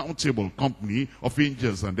 uncountable company of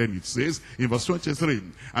angels. And then it says in verse 23,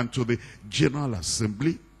 and to the general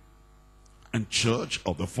assembly and church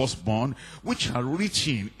of the firstborn, which are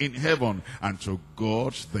written in heaven, and to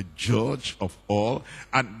God the judge of all,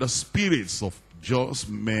 and the spirits of just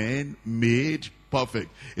men made perfect.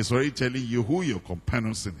 It's already telling you who your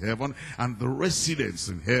companions in heaven and the residents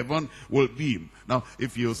in heaven will be. Now,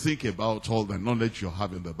 if you think about all the knowledge you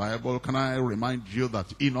have in the Bible, can I remind you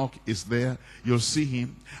that Enoch is there? You'll see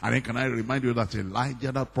him. And then can I remind you that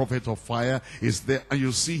Elijah, that prophet of fire, is there? And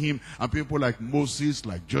you'll see him. And people like Moses,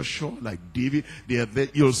 like Joshua, like David, they are there.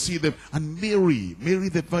 You'll see them. And Mary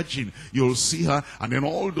the Virgin, you'll see her. And then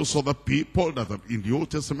all those other people that are in the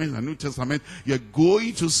Old Testament and New Testament, you're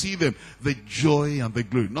going to see them. The joy and the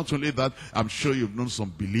glory. Not only that, I'm sure you've known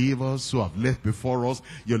some believers who have left before us.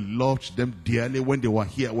 You loved them dearly when they were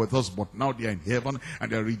here with us, but now they are in heaven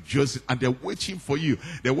and they're rejoicing and they're waiting for you.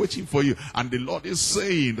 They're waiting for you. And the Lord is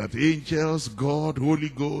saying that angels, God, Holy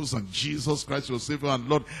Ghost, and Jesus Christ, your Savior and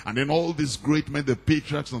Lord, and then all these great men, the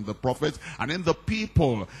patriarchs and the prophets, and then the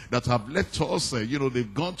people that have left us,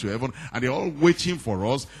 they've gone to heaven and they're all waiting for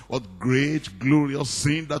us. What great, glorious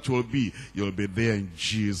thing that will be. You'll be there in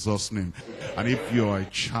Jesus' name. And if you're a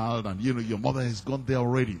child and you know your mother has gone there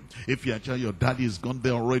already, if you're a child, your daddy has gone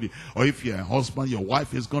there already, or if you're a husband, your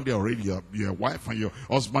wife has gone there already, your wife and your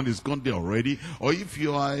husband has gone there already, or if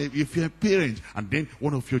you're a parent and then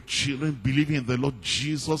one of your children believing in the Lord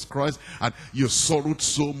Jesus Christ and you sorrowed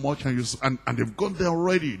so much and they've gone there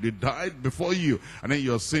already, they died before you, and then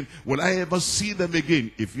you're saying, will I ever see them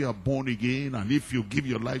again? If you are born again and if you give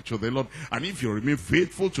your life to the Lord and if you remain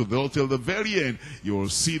faithful to the Lord till the very end, you will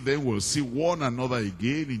see them, will see one another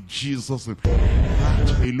again in Jesus' name.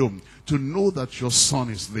 That alone, to know that your son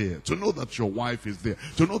is there, to know that your wife is there,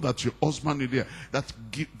 to know that your husband is there,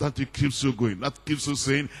 that it keeps you going, that keeps you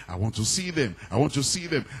saying, I want to see them, I want to see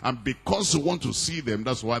them. And because you want to see them,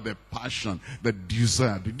 that's why the passion, the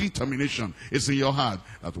desire, the determination is in your heart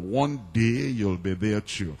that one day you'll be there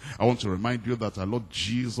too. I want to remind you that our Lord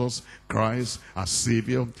Jesus Christ, our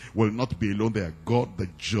Savior, will not be alone there. God, the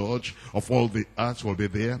judge of all the earth, will be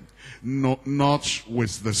there. Not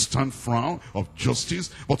with the stern frown of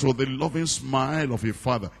justice, but with the loving smile of a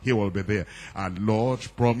father. He will be there. And Lord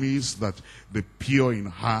promised that the pure in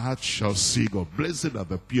heart shall see God. Blessed are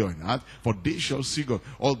the pure in heart, for they shall see God.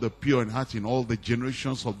 All the pure in heart in all the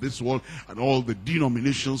generations of this world and all the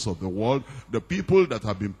denominations of the world, the people that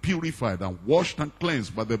have been purified and washed and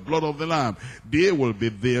cleansed by the blood of the Lamb, they will be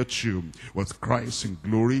there too. With Christ in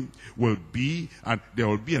glory will be, and there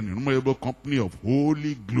will be an innumerable company of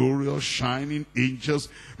holy, glorious, shining angels,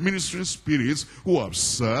 ministering spirits who have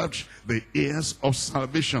served the heirs of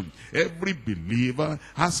salvation. Every believer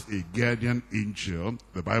has a guardian angel.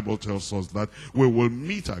 The Bible tells us that we will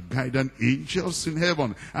meet our guardian angels in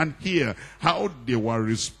heaven and hear how they were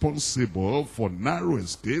responsible for narrow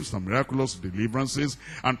escapes and miraculous deliverances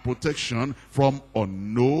and protection from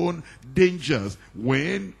unknown dangers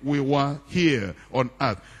when we were here on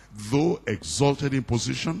earth. Though exalted in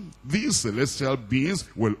position, these celestial beings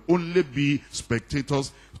will only be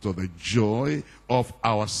spectators to the joy of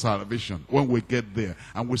our salvation when we get there.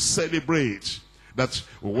 And we celebrate that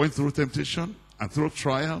we went through temptation and through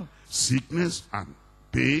trial, sickness and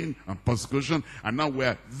pain and persecution, and now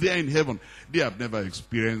we're there in heaven. They have never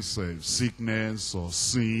experienced sickness or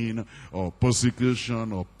sin or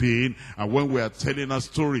persecution or pain. And when we are telling a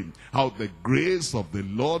story, how the grace of the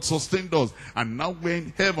Lord sustained us, and now we're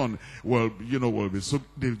in heaven, well, will be so,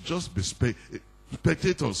 they'll just be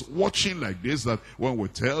spectators watching like this, that when we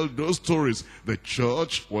tell those stories, the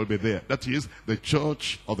church will be there. That is the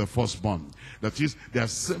church of the firstborn. That is the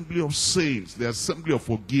assembly of saints, the assembly of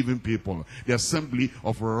forgiving people, the assembly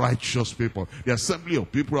of righteous people, the assembly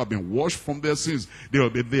of people who have been washed from their sins. They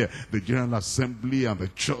will be there. The general assembly and the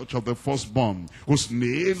church of the firstborn, whose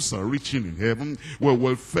names are written in heaven,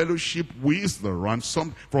 will fellowship with the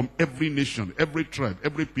ransomed from every nation, every tribe,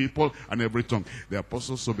 every people, and every tongue. The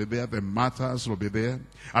apostles will be there. The martyrs will be there,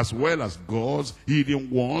 as well as God's hidden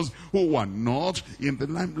ones who were not in the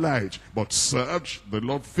limelight but served the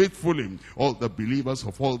Lord faithfully. All the believers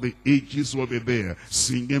of all the ages will be there,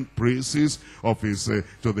 singing praises of his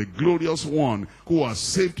to the glorious one who has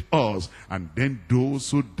saved us. And then those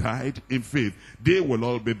who died in faith, they will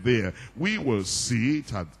all be there. We will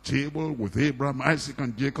sit at the table with Abraham, Isaac,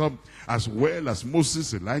 and Jacob, as well as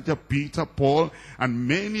Moses, Elijah, Peter, Paul, and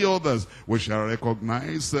many others. We shall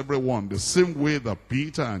recognize everyone the same way that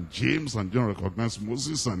Peter and James and John recognized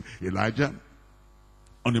Moses and Elijah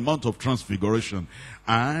on the Mount of Transfiguration.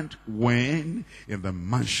 And when in the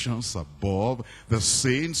mansions above the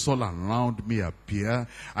saints all around me appear,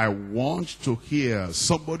 I want to hear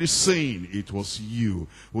somebody saying, it was you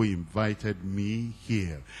who invited me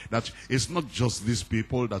here. That it's not just these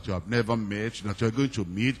people that you have never met, that you're going to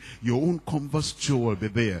meet. Your own converse too will be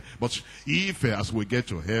there. But if as we get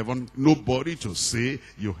to heaven, nobody to say,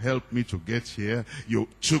 you helped me to get here, you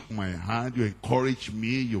took my hand, you encouraged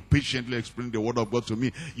me, you patiently explained the word of God to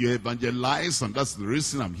me, you evangelized, and that's the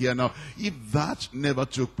reason I'm here now. If that never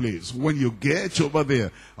took place, when you get over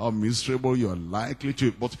there, how miserable you are likely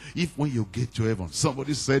to. But if when you get to heaven,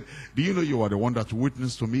 somebody said, do you know you are the one that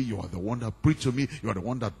witnessed to me, you are the one that preached to me, you are the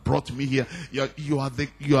one that brought me here, you are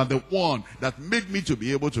the one that made me to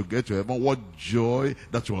be able to get to heaven. What joy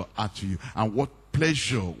that will add to you, and what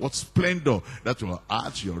pleasure, what splendor that will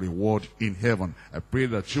add to your reward in heaven. I pray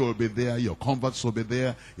that you will be there, your converts will be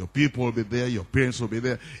there, your people will be there, your parents will be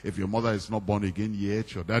there. If your mother is not born again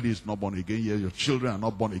yet, your daddy is not born again yet, your children are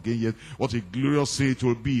not born again yet, what a glorious day it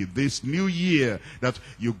will be this new year, that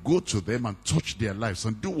you go to them and touch their lives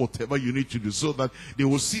and do whatever you need to do, so that they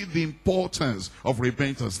will see the importance of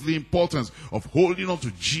repentance, the importance of holding on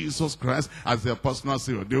to Jesus Christ as their personal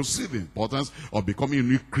Savior. They will see the importance of becoming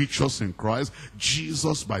new creatures in Christ,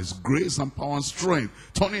 Jesus by his grace and power and strength,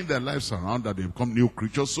 turning their lives around, that they become new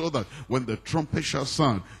creatures, so that when the trumpet shall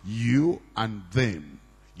sound, you and them,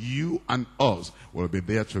 you and us will be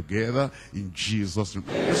there together in Jesus' name.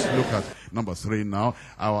 Let's look at number 3 now.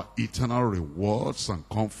 Our eternal rewards and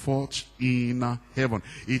comfort in heaven.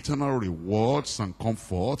 Eternal rewards and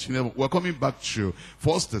comfort in heaven. We're coming back to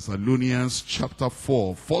 1 Thessalonians chapter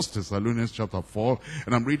 4. 1 Thessalonians chapter 4.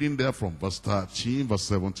 And I'm reading there from verse 13, verse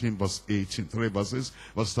 17, verse 18. 3 verses.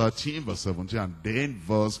 Verse 13, verse 17, and then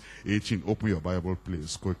verse 18. Open your Bible,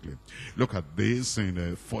 please, quickly. Look at this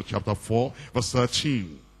in chapter 4, verse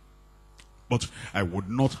 13. But I would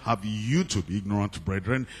not have you to be ignorant,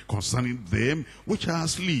 brethren, concerning them which are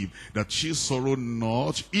asleep, that ye sorrow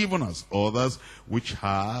not, even as others which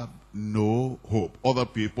have no hope. Other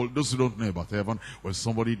people, those who don't know about heaven, when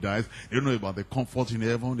somebody dies, they don't know about the comfort in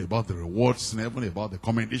heaven, about the rewards in heaven, about the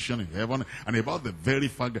commendation in heaven, and about the very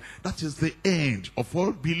fact that is the end of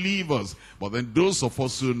all believers. But then those of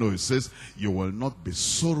us who know, it says, you will not be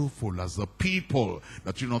sorrowful as the people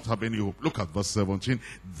that you not have any hope. Look at verse 17.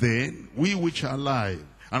 Then we which are alive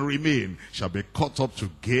and remain shall be caught up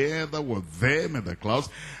together with them in the clouds,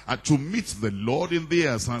 and to meet the Lord in the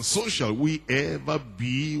air, and so shall we ever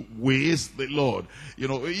be with the Lord. You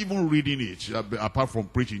know, even reading it, apart from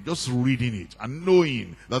preaching, just reading it and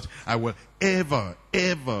knowing that I will ever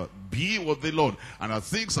be with the Lord, and that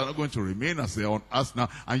things are not going to remain as they are on us now.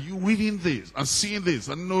 And you reading this and seeing this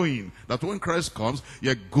and knowing that when Christ comes,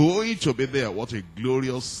 you're going to be there. What a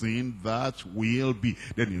glorious thing that will be.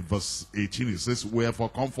 Then in verse 18 it says, wherefore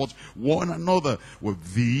comfort one another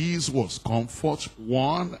with these words. Comfort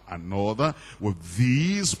one another with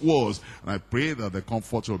these words. And I pray that the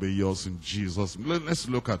comfort will be yours in Jesus. Let's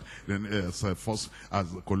look at then first as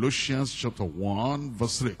Colossians chapter 1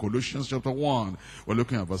 verse 3. Colossians chapter 1. We're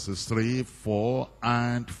looking at verses 3, 4,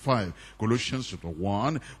 and 5. Colossians chapter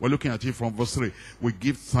 1. We're looking at it from verse 3. We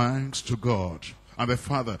give thanks to God and the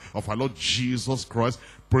Father of our Lord Jesus Christ,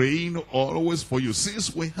 praying always for you,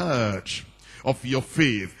 since we heard of your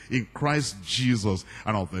faith in Christ Jesus,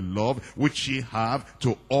 and of the love which ye have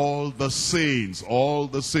to all the saints. All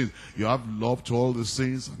the saints. You have love to all the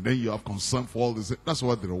saints, and then you have concern for all the saints. That's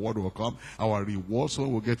why the reward will come. Our rewards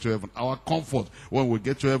when we get to heaven. Our comfort when we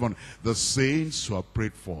get to heaven. The saints who have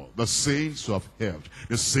prayed for. The saints who have helped.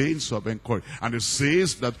 The saints who have encouraged. And the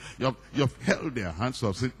saints that you have held their hands to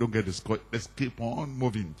have said, don't get discouraged. Let's keep on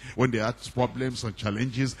moving. When they had problems and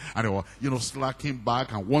challenges, and they were, slacking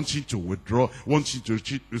back and wanting to withdraw, wanting to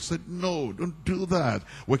cheat, you said, no, don't do that.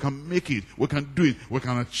 We can make it. We can do it. We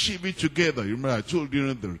can achieve it together. You remember I told you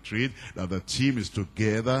during the retreat that the team is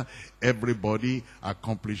together. Everybody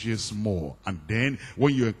accomplishes more. And then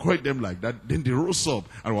when you encourage them like that, then they rose up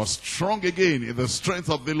and were strong again in the strength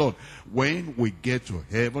of the Lord. When we get to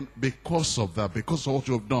heaven, because of that, because of what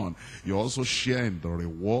you have done, you also share in the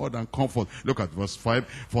reward and comfort. Look at verse 5.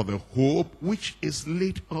 For the hope which is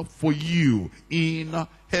laid up for you in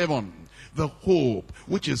heaven. The hope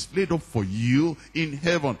which is laid up for you in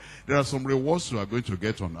heaven. There are some rewards you are going to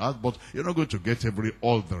get on earth, but you're not going to get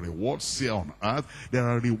all the rewards here on earth. There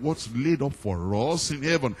are rewards laid up for us in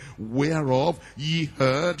heaven, whereof ye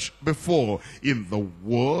heard before in the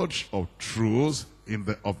word of truth,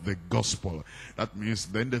 of the gospel. That means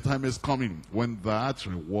then the time is coming when that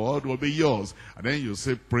reward will be yours. And then you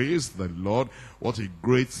say, praise the Lord, what a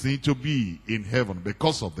great thing to be in heaven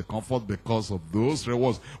because of the comfort, because of those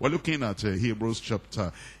rewards. We're looking at Hebrews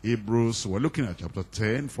chapter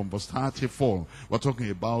 10 from verse 34. We're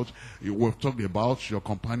talking about your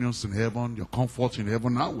companions in heaven, your comfort in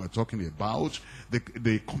heaven. Now we're talking about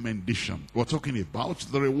the commendation. We're talking about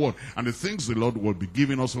the reward and the things the Lord will be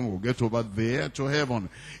giving us when we'll get over there to heaven.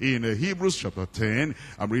 In Hebrews chapter 10,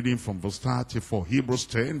 I'm reading from verse 34. Hebrews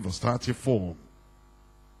 10 verse 34.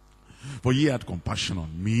 For ye had compassion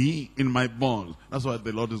on me in my bonds. That's why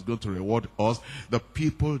the Lord is going to reward us. The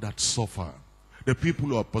people that suffer. The people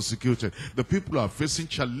who are persecuted, the people who are facing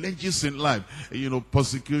challenges in life,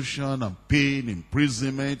 persecution and pain,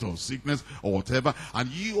 imprisonment or sickness or whatever, and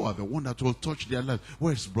you are the one that will touch their life.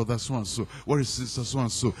 Where is brother so-and-so? Where is sister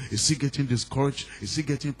so-and-so? Is he getting discouraged? Is he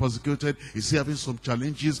getting persecuted? Is he having some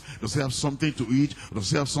challenges? Does he have something to eat? Does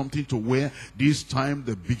he have something to wear? This time,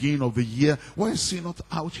 the beginning of the year, why is he not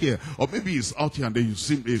out here? Or maybe he's out here and then you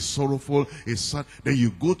see him, he's sorrowful, he's sad, then you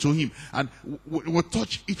go to him and we'll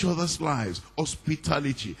touch each other's lives.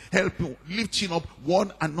 Hospitality, helping, lifting up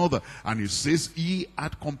one another. And it says, ye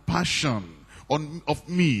had compassion of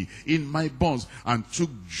me in my bonds, and took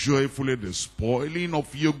joyfully the spoiling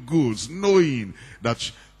of your goods, knowing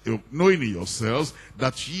in yourselves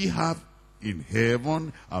that ye have in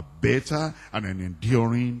heaven are better and an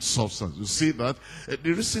enduring substance. You see that?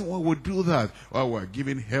 The reason why we do that, why we're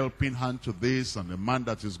giving helping hand to this, and the man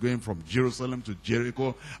that is going from Jerusalem to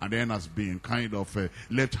Jericho and then has been kind of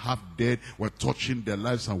left half dead, we're touching their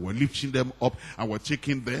lives and we're lifting them up and we're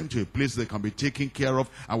taking them to a place they can be taken care of,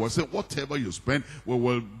 and we're saying whatever you spend, we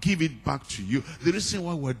will give it back to you. The reason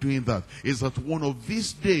why we're doing that is that one of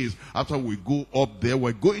these days, after we go up there,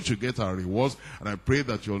 we're going to get our rewards, and I pray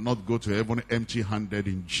that you'll not go to heaven empty-handed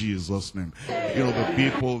in Jesus' name. You know, the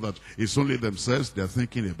people that it's only themselves they're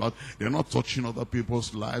thinking about, they're not touching other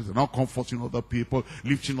people's lives, they're not comforting other people,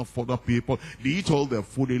 lifting up other people. They eat all their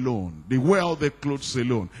food alone, they wear all their clothes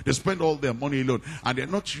alone, they spend all their money alone, and they're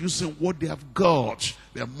not using what they have got,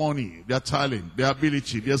 their money, their talent, their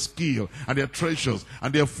ability, their skill, and their treasures,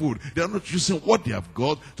 and their food. They're not using what they have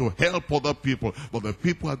got to help other people. But the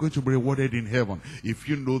people are going to be rewarded in heaven. If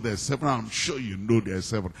you know there's heaven, I'm sure you know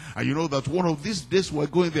there's heaven. And you know that one of these days we're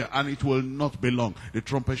going there, and it will not be long. The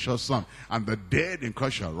trumpet shall sound, and the dead in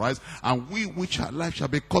Christ shall rise, and we which are alive shall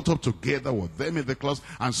be caught up together with them in the clouds,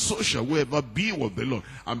 and so shall we ever be with the Lord.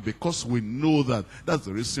 And because we know that, that's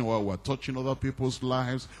the reason why we're touching other people's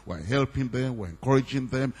lives, we're helping them, we're encouraging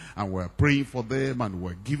them, and we're praying for them, and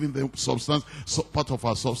we're giving them substance, so part of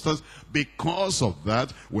our substance. Because of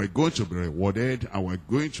that, we're going to be rewarded, and we're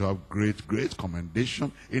going to have great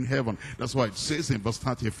commendation in heaven. That's why it says in verse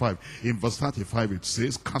 35. In verse 35 it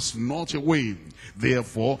says, cast not away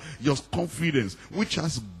therefore your confidence, which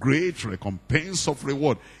has great recompense of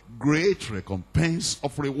reward. Great recompense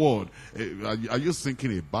of reward. Are you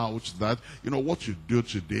thinking about that? You know, what you do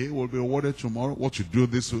today will be rewarded tomorrow. What you do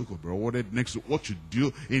this week will be rewarded next week. What you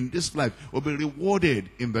do in this life will be rewarded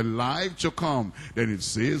in the life to come. Then it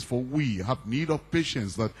says, for we have need of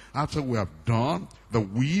patience, that after we have done the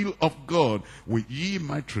will of God, ye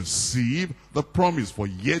might receive the promise. For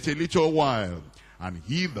yet a little while, and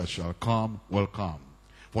he that shall come will come.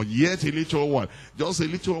 For yet a little while, just a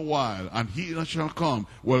little while, and he that shall come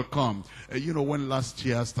will come. You know, when last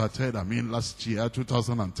year started, last year,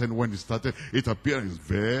 2010, when it started, it appears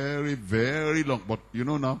very, very long. But you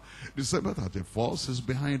know now, December 31st is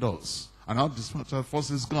behind us. And now December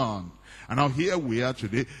 31st is gone. And now here we are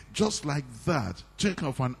today, just like that. Twinkle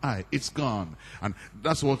of an eye, it's gone. And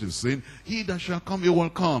that's what it's saying. He that shall come, he will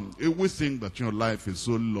come. We think that, you know, life is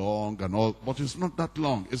so long and all, but it's not that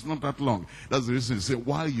long. It's not that long. That's the reason he said,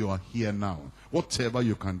 while you are here now, whatever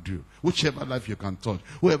you can do, whichever life you can touch,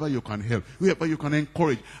 whoever you can help, whoever you can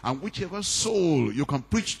encourage, and whichever soul you can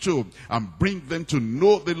preach to and bring them to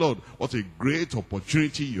know the Lord. What a great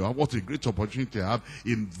opportunity you have. What a great opportunity you have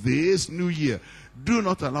in this new year. Do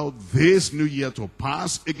not allow this new year to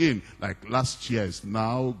pass again like last year is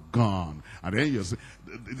now gone. And then you say,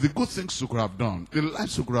 the good things you could have done, the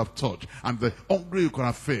lives you could have touched, and the hungry you could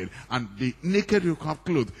have fed, and the naked you could have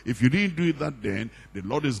clothed. If you didn't do that then, the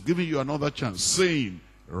Lord is giving you another chance, saying,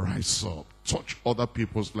 rise up, touch other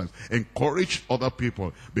people's lives, encourage other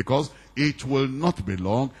people, because it will not be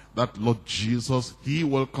long that Lord Jesus, he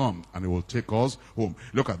will come and he will take us home.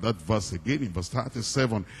 Look at that verse again in verse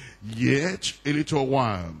 37. Yet a little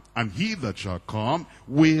while, and he that shall come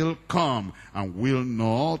will come and will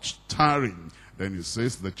not tarry. Then he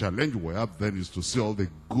says the challenge we have then is to see all the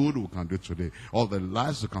good we can do today, all the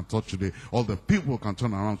lives we can touch today, all the people we can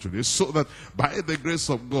turn around today, so that by the grace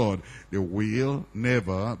of God, they will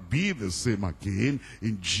never be the same again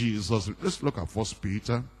in Jesus. Let's look at 1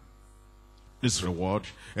 Peter. This reward.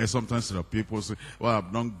 And sometimes there are people say, well,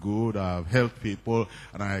 I've done good, I've helped people,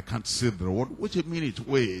 and I can't see the reward. Wait a minute,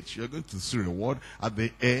 wait. You're going to see reward at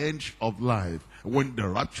the end of life, when the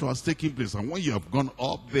rapture has taken place. And when you have gone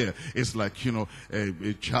up there, it's like, you know,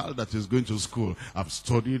 a child that is going to school. I've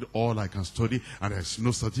studied all I can study, and there's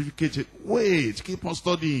no certificate. Wait, keep on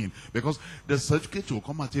studying, because the certificate will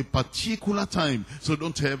come at a particular time. So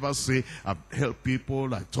don't ever say, I've helped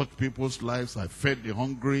people, I touched people's lives, I fed the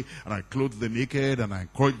hungry, and I clothed the naked, and I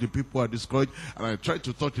encouraged the people who are discouraged, and I tried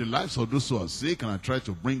to touch the lives of those who are sick, and I tried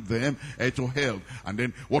to bring them to health. And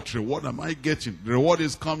then what reward am I getting? The reward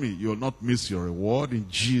is coming. You will not miss your reward in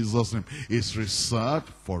Jesus' name. It's reserved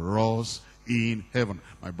for us in heaven.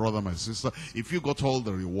 My brother, my sister, if you got all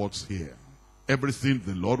the rewards here, everything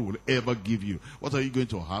the Lord will ever give you, what are you going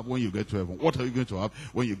to have when you get to heaven? What are you going to have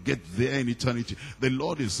when you get there in eternity? The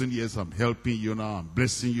Lord is saying, yes, I'm helping you now, I'm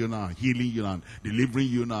blessing you now, I'm healing you now, I'm delivering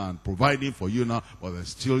you now, and providing for you now, but there's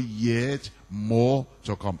still yet more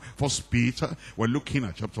to come. 1 Peter, we're looking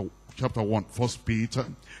at chapter 1, 1 Peter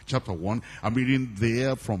chapter 1. I'm reading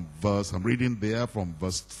there from verse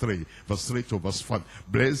 3 to verse 5.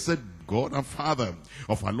 Blessed God and Father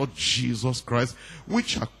of our Lord Jesus Christ,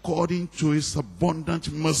 which according to his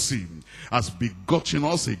abundant mercy has begotten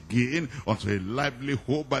us again unto a lively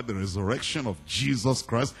hope by the resurrection of Jesus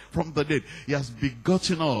Christ from the dead. He has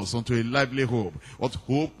begotten us unto a lively hope. What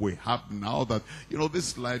hope we have now that,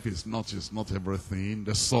 this life is not everything.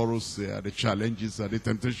 The sorrows there, the challenges there, the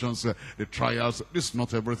temptations there, the trials, this is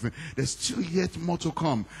not everything. There's still yet more to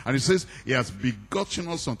come. And it says, he has begotten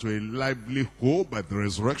us unto a lively hope by the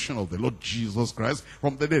resurrection of the Lord Jesus Christ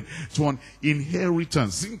from the dead, to an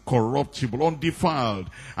inheritance incorruptible, undefiled,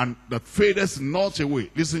 and that fadeth not away.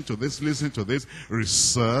 Listen to this,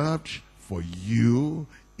 reserved for you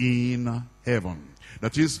in heaven.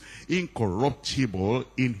 That is incorruptible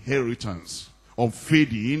inheritance,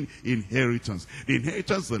 unfading inheritance. The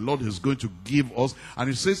inheritance the Lord is going to give us, and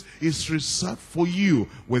it says it's reserved for you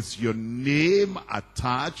with your name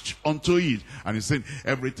attached unto it. And he's saying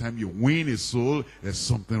every time you win a soul, there's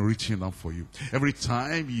something written up for you. Every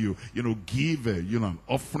time you give an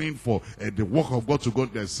offering for the work of God to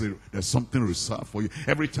God, there's something reserved for you.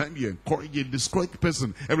 Every time you encourage a discouraged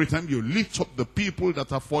person, every time you lift up the people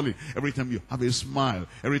that are falling, every time you have a smile,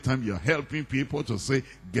 every time you're helping people to say,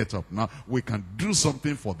 get up. Now we can do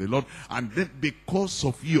something for the Lord, and then because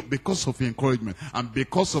of you, because of your encouragement, and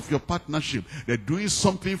because of your partnership, they're doing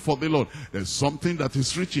something for the Lord. There's something that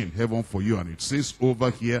is written in heaven for you, and it says over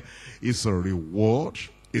here, it's a reward,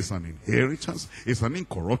 it's an inheritance, it's an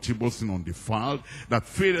incorruptible thing, undefiled, that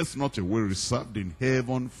fadeth not away, reserved in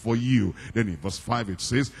heaven for you. Then in verse 5 it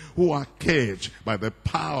says, who are kept by the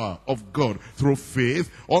power of God through faith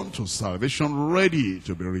unto salvation, ready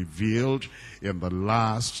to be revealed in the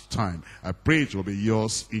last time. I pray it will be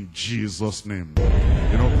yours in Jesus' name.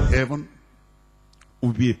 Heaven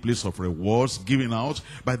will be a place of rewards given out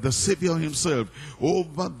by the Savior himself.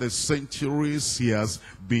 Over the centuries, he has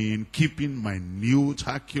been keeping minute,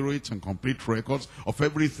 accurate, and complete records of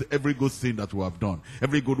every good thing that we have done,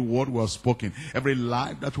 every good word we have spoken, every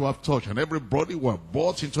life that we have touched, and everybody we have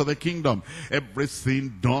brought into the kingdom.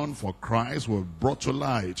 Everything done for Christ will be brought to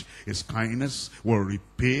light. His kindness will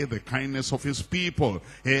repay the kindness of his people.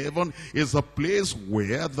 Heaven is a place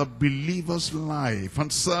where the believer's life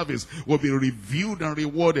and service will be reviewed and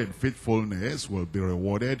rewarded. Faithfulness will be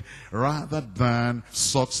rewarded rather than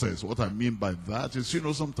success. What I mean by that is,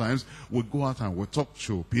 sometimes we go out and we talk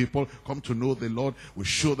to people, come to know the Lord, we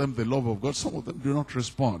show them the love of God. Some of them do not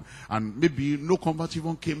respond, and maybe no convert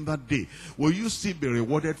even came that day. Will you still be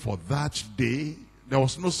rewarded for that day? There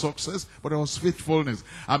was no success, but there was faithfulness.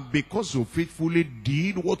 And because you faithfully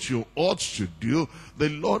did what you ought to do, the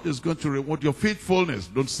Lord is going to reward your faithfulness.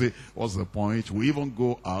 Don't say, what's the point? We even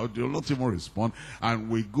go out, they'll not even respond. And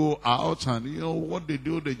we go out and, what they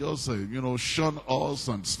do, they just, shun us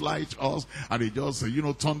and slight us. And they just,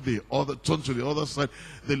 turn to the other side.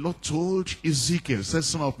 The Lord told Ezekiel, said,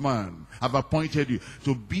 Son of man, I've appointed you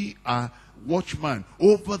to be a watchman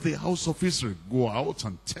over the house of Israel. Go out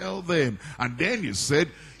and tell them. And then he said,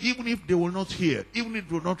 even if they will not hear, even if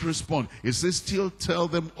they will not respond, he says, still tell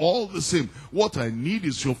them all the same. What I need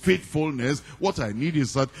is your faithfulness. What I need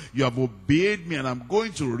is that you have obeyed me, and I'm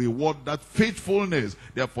going to reward that faithfulness.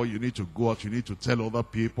 Therefore, you need to go out, you need to tell other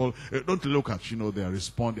people. Don't look at, they are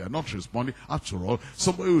responding, they are not responding. After all,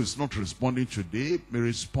 somebody who is not responding today may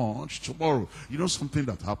respond tomorrow. Something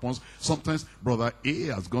that happens, sometimes brother A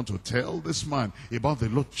has gone to tell this man about the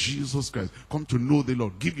Lord Jesus Christ. Come to know the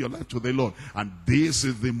Lord, give your life to the Lord, and this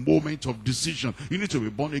is the moment of decision. You need to be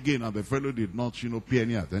born again, and the fellow did not pay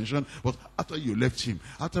any attention. But after you left him,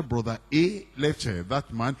 after brother A left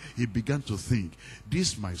that man, he began to think,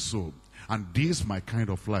 this my soul, and this my kind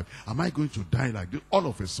of life, am I going to die like this? All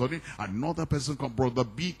of a sudden, another person comes, brother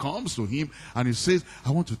B comes to him, and he says,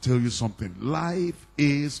 I want to tell you something. Life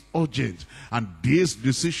is urgent, and this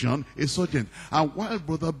decision is urgent. And while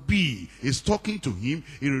brother B is talking to him,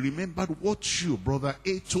 he remembered what you, brother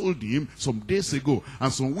A, told him some days ago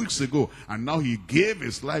and some weeks ago, and now he gave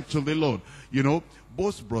his life to the Lord.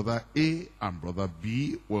 Both brother A and brother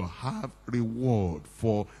B will have reward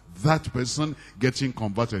for that person getting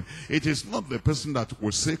converted. It is not the person that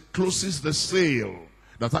will say closes the sale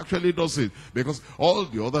that actually does it, because all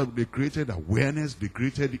the other, they created awareness, they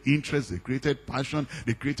created interest, they created passion,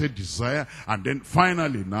 they created desire, and then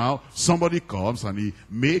finally now somebody comes and he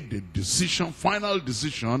made the decision, final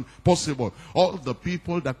decision possible. All the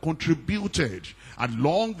people that contributed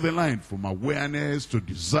along the line, from awareness to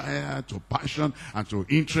desire to passion and to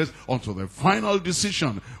interest, onto the final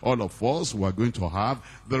decision, all of us were going to have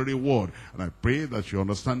the reward. And I pray that you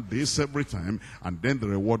understand this every time, and then the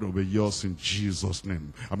reward will be yours in Jesus' name.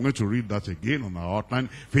 I'm going to read that again on our outline.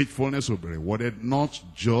 Faithfulness will be rewarded, not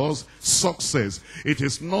just success. It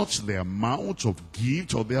is not the amount of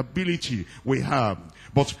gift or the ability we have,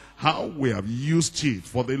 but how we have used it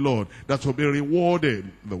for the Lord that will be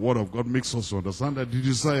rewarded. The word of God makes us understand that the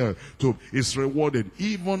desire to is rewarded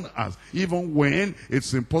even when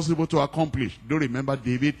it's impossible to accomplish. Do you remember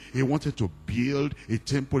David? He wanted to build a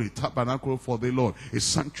temple, a tabernacle for the Lord, a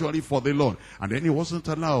sanctuary for the Lord, and then he wasn't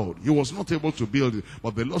allowed. He was not able to build it,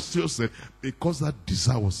 but the Lord still said, because that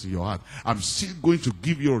desire was in your heart, I'm still going to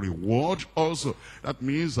give you a reward also. That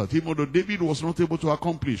means that even though David was not able to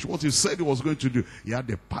accomplish what he said he was going to do, he had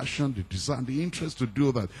the passion, the desire, and the interest to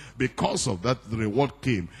do that. Because of that, the reward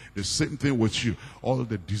came. The same thing with you. All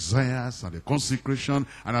the desires and the consecration,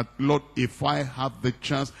 and that, Lord, if I have the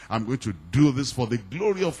chance, I'm going to do this for the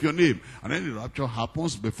glory of your name. And then the rapture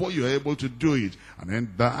happens before you're able to do it. And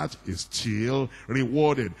then that is still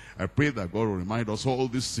rewarded. I pray that God will remind us all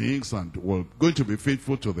these things, and we're going to be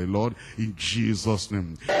faithful to the Lord in Jesus'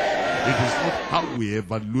 name. It is not how we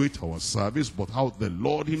evaluate our service, but how the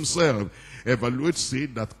Lord himself evaluates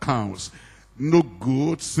it that counts. No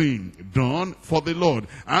good thing done for the Lord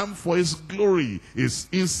and for his glory is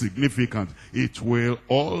insignificant. It will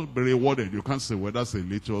all be rewarded. You can't say, well, that's a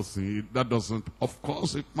little thing. That doesn't. Of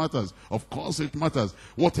course it matters. Of course it matters.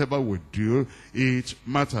 Whatever we do, it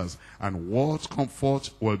matters. And what comfort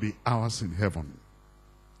will be ours in heaven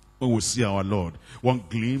when we see our Lord. One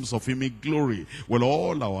glimpse of him in glory will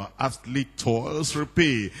all our earthly toils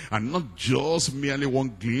repay. And not just merely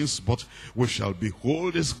one glimpse, but we shall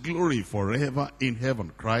behold his glory forever in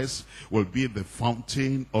heaven. Christ will be the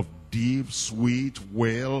fountain of deep, sweet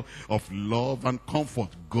well of love and comfort.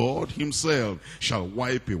 God himself shall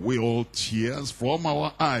wipe away all tears from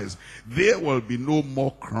our eyes. There will be no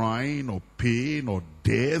more crying or pain or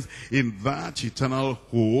death in that eternal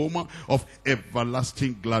home of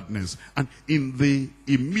everlasting gladness. And in the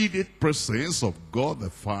immediate presence of God the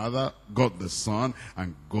Father, God the Son,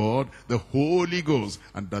 and God the Holy Ghost.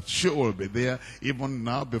 And that sure will be there even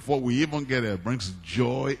now before we even get there. It brings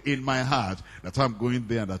joy in my heart that I'm going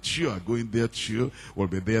there and that you are going there too. We'll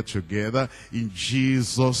be there together in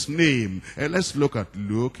Jesus' name. Let's look at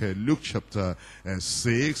Luke chapter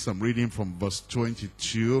 6. I'm reading from verse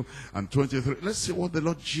 22 and 23. Let's see what the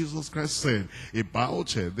Lord Jesus Christ said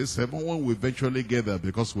about this heaven when we eventually get there,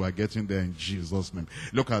 because we are getting there in Jesus' name.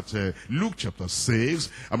 Look at Luke chapter 6.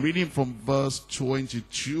 I'm reading from verse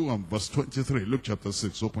 22 and verse 23. Luke chapter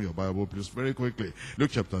 6. Open your Bible, please, very quickly.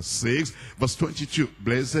 Luke chapter 6, verse 22.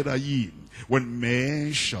 Blessed are ye when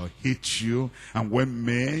men shall hate you, and when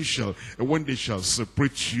they shall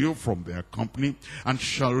separate you from their company, and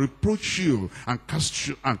shall reproach you, and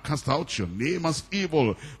cast out your name as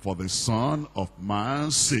evil for the Son of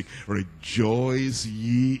Man's sake. Rejoice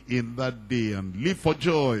ye in that day, and live for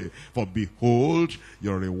joy, for behold,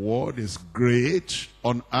 your reward is great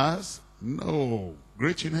on earth. No,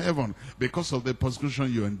 great in heaven, because of the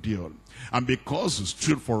persecution you endured, and because you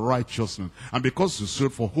stood for righteousness, and because you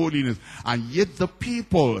stood for holiness. And yet the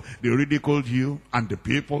people, they ridiculed you, and the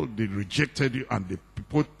people, they rejected you, and they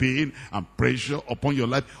put pain and pressure upon your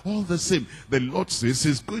life. All the same, the Lord says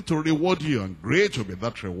he's going to reward you, and great will be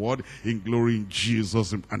that reward in glory in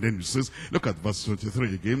Jesus. And then he says, look at verse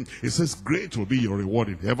 23 again. He says, great will be your reward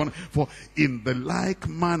in heaven, for in the like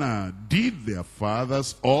manner did their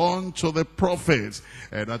fathers unto the prophets.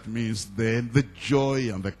 And that means then the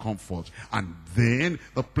joy and the comfort, and then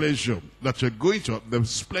the pleasure that you're going to have, the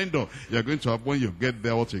splendor you're going to have when you get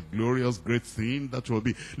there. What a glorious, great thing that will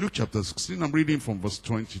be. Luke chapter 16, I'm reading from verse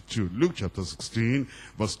 22. Luke chapter 16,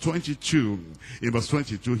 verse 22. In verse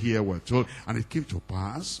 22 here we're told, and it came to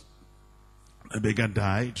pass, the beggar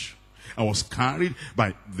died, and was carried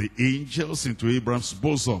by the angels into Abraham's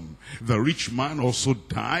bosom. The rich man also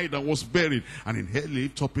died and was buried, and in hell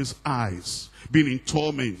lifted up his eyes, being in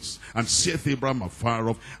torments, and seeth Abraham afar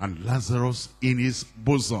off, and Lazarus in his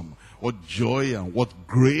bosom. What joy and what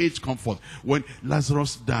great comfort when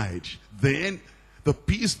Lazarus died. Then the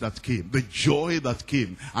peace that came, the joy that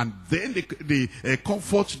came, and then the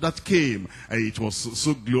comfort that came. It was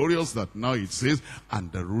so glorious that now it says,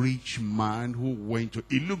 and the rich man who went to,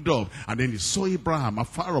 he looked up, and then he saw Abraham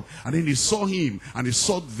afar off, and then he saw him, and he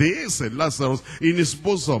saw this Lazarus in his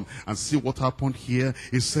bosom. And see what happened here.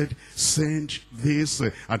 He said, send this,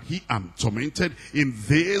 and he am tormented in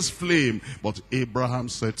this flame. But Abraham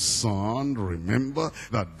said, son, remember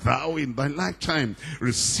that thou in thy lifetime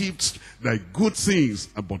received thy good things sins,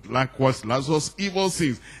 but likewise Lazarus evil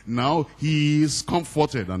sins. Now he is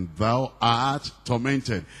comforted, and thou art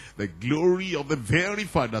tormented. The glory of the very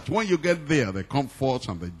fact that when you get there, the comfort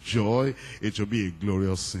and the joy, it will be a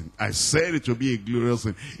glorious thing. I said it will be a glorious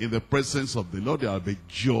thing. In the presence of the Lord, there will be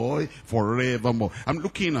joy forevermore. I'm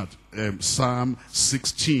looking at Psalm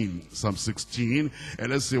 16. Psalm 16.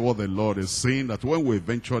 And let's see what the Lord is saying, that when we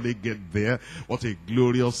eventually get there, what a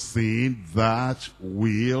glorious thing that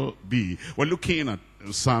will be. We're looking at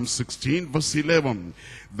Psalm 16, verse 11.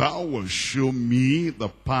 Thou wilt show me the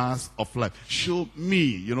path of life. Show me.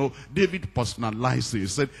 You know, David personalized it. He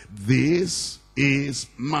said, this is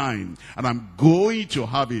mine, and I'm going to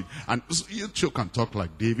have it. And so you too can talk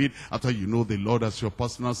like David after you know the Lord as your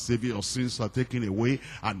personal Savior. Your sins are taken away,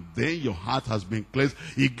 and then your heart has been cleansed.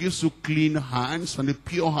 He gives you clean hands and a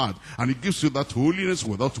pure heart, and he gives you that holiness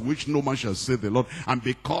without which no man shall see the Lord. And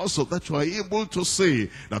because of that, you are able to say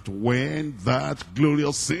that when that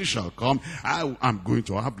glorious thing shall come, I am going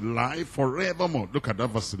to have life forevermore. Look at that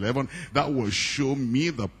verse 11. That will show me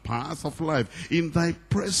the path of life. In thy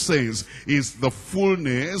presence is the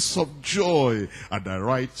fullness of joy. At thy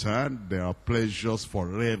right hand there are pleasures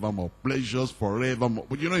forevermore. Pleasures forevermore.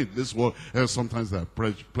 But you know, in this world, sometimes there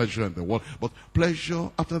are pleasure in the world, but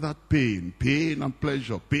pleasure after that pain. Pain and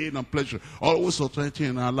pleasure. Pain and pleasure. Always alternating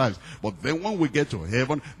in our lives. But then when we get to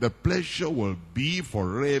heaven, the pleasure will be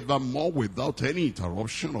forevermore without any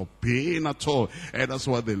interruption or pain at all. And that's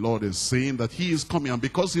why the Lord is saying that he is coming. And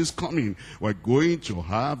because he's coming, we're going to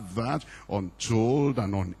have that untold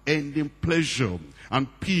and unending pleasure and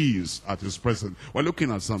peace at his presence. We're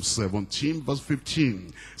looking at Psalm 17, verse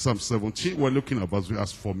 15. Psalm 17, we're looking at verse,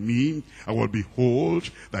 as for me, I will behold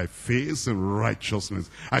thy face in righteousness.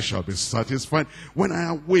 I shall be satisfied when I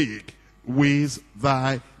awake with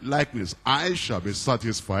thy likeness. I shall be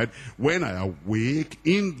satisfied when I awake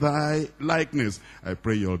in thy likeness. I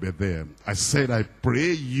pray you'll be there. I said, I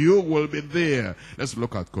pray you will be there. Let's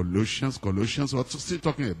look at Colossians. Colossians, we're still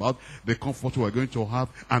talking about the comfort we're going to have,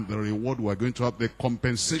 and the reward we're going to have, the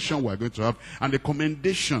compensation we're going to have, and the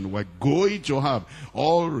commendation we're going to have,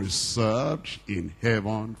 all reserved in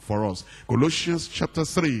heaven for us. Colossians chapter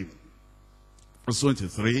 3. Verse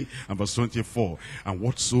 23 and verse 24. And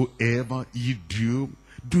whatsoever ye do,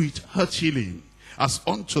 do it heartily, as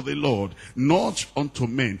unto the Lord, not unto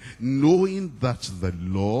men, knowing that of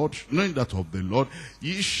the Lord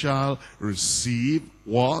ye shall receive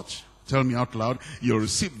what? Tell me out loud. You'll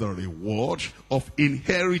receive the reward of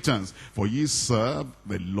inheritance, for ye serve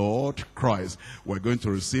the Lord Christ. We're going to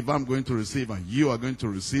receive, I'm going to receive, and you are going to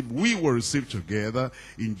receive. We will receive together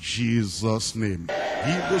in Jesus' name.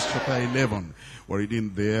 Hebrews chapter 11. We're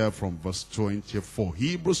reading there from verse 24.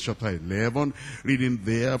 Hebrews chapter 11, reading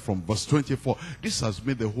there from verse 24. This has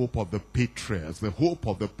been the hope of the patriarchs, the hope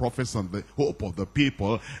of the prophets, and the hope of the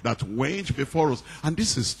people that went before us. And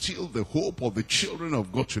this is still the hope of the children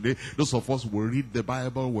of God today. Those of us who read the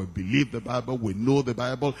Bible, we believe the Bible, we know the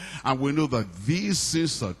Bible, and we know that these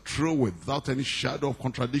things are true without any shadow of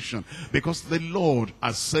contradiction. Because the Lord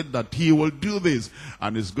has said that he will do this,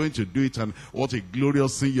 and is going to do it. And what a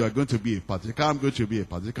glorious thing. You are going to be a partaker. I'm going to be a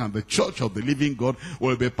partaker, and the church of the living God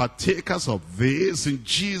will be partakers of this in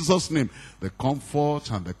Jesus' name. The comfort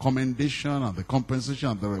and the commendation and the compensation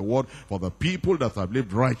and the reward for the people that have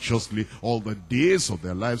lived righteously all the days of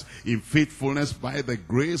their lives in faithfulness by the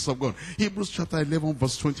grace of God. Hebrews chapter 11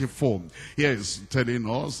 verse 24. Here is telling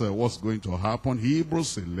us what's going to happen.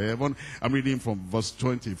 Hebrews 11, I'm reading from verse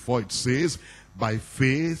 24. It says, by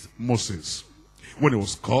faith Moses, when he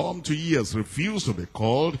was come to years, refused to be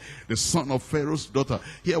called the son of Pharaoh's daughter.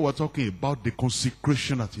 Here we're talking about the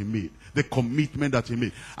consecration that he made, the commitment that he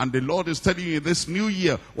made. And the Lord is telling you in this new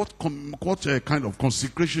year what kind of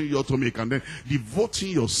consecration you ought to make, and then devoting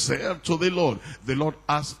yourself to the Lord. The Lord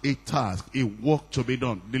has a task, a work to be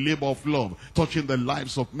done, the labor of love, touching the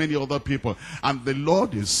lives of many other people. And the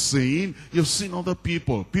Lord is saying, you've seen other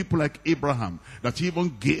people like Abraham, that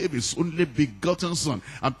even gave his only begotten son,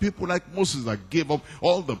 and people like Moses that gave up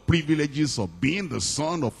all the privileges of being the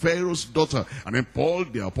son of Pharaoh's daughter. And then Paul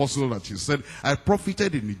the apostle, that he said, I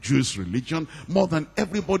profited in the Jewish religion more than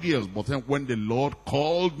everybody else. But then when the Lord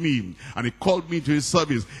called me, and he called me to his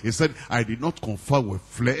service, he said, I did not confer with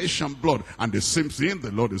flesh and blood. And the same thing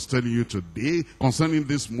the Lord is telling you today concerning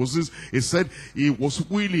this Moses. He said he was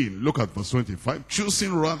willing, look at verse 25,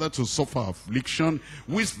 choosing rather to suffer affliction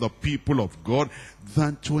with the people of God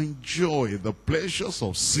than to enjoy the pleasures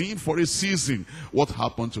of sin for a season. What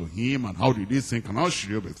happened to him, and how did he think, and how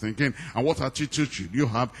should you be thinking, and what attitude should you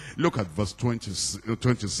have? Look at verse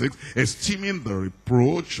 26. esteeming the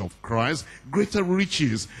reproach of Christ greater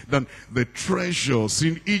riches than the treasures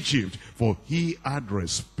in Egypt, for he had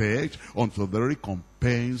respect unto the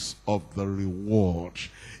recompense of the reward.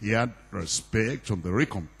 He had respect on the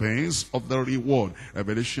recompense of the reward.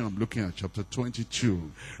 Revelation, I'm looking at chapter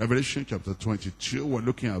 22. Revelation chapter 22, we're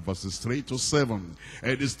looking at verses 3 to 7.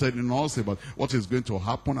 It is telling us about what is going to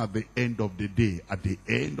happen at the end of the day, at the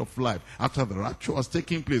end of life, after the rapture has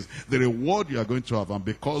taken place. The reward you are going to have, and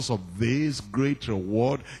because of this great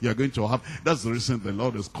reward you are going to have, that's the reason the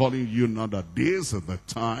Lord is calling you now, that this is the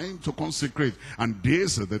time to consecrate, and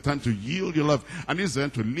this is the time to yield your life, and this is the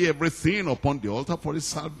time to lay everything upon the altar for the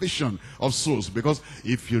salvation of souls. Because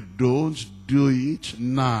if you don't do it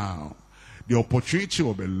now, the opportunity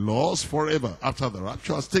will be lost forever after the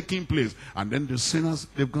rapture has taken place. And then the sinners,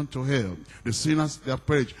 they've gone to hell. The sinners, they have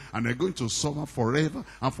perished. And they're going to suffer forever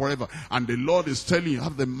and forever. And the Lord is telling you,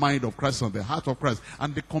 have the mind of Christ and the heart of Christ.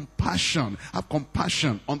 And the compassion, have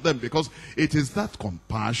compassion on them. Because it is that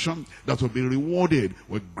compassion that will be rewarded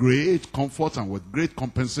with great comfort and with great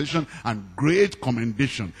compensation and great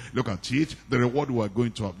commendation. Look at it. The reward we are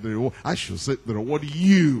going to have. The reward, I should say, the reward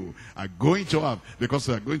you are going to have. Because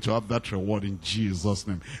you are going to have that reward in Jesus'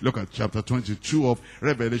 name. Look at chapter 22 of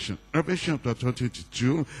Revelation. Revelation chapter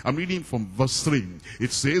 22, I'm reading from verse 3.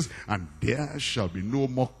 It says, and there shall be no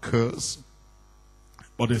more curse,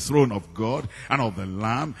 but the throne of God and of the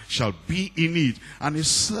Lamb shall be in it, and his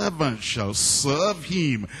servants shall serve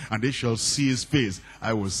him, and they shall see his face.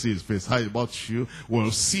 I will see his face. How about you?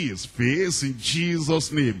 Will see his face in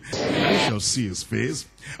Jesus' name. They shall see his face,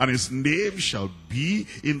 and his name shall be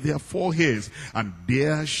in their foreheads, and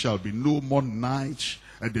there shall be no more night,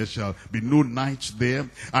 and there shall be no night there,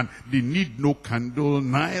 and they need no candle,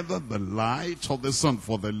 neither the light of the sun,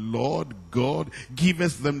 for the Lord God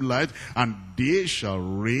giveth them light, and they shall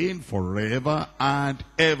reign forever and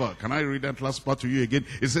ever. Can I read that last part to you again?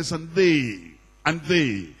 It says, and they,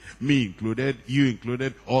 me included, you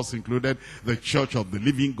included, us included, the church of the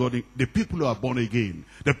living God, the people who are born again,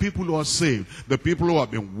 the people who are saved, the people who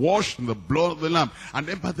have been washed in the blood of the Lamb, and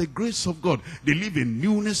then by the grace of God, they live in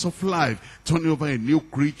newness of life, turning over a new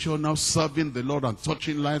creature, now serving the Lord and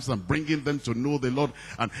touching lives and bringing them to know the Lord.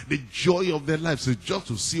 And the joy of their lives is just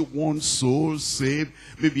to see one soul saved,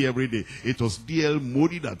 maybe every day. It was D.L.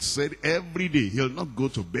 Moody that said every day he'll not go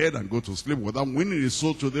to bed and go to sleep without winning his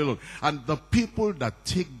soul to the Lord. And the people that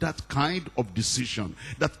take that kind of decision,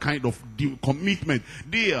 that kind of commitment,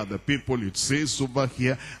 they are the people, it says over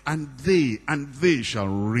here, and they shall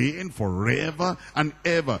reign forever and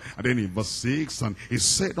ever. And then in verse 6, and he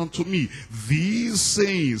said unto me, these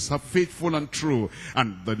sayings are faithful and true,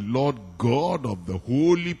 and the Lord God of the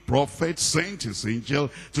holy prophets sent his angel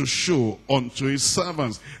to show unto his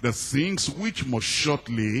servants the things which must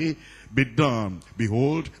shortly be done.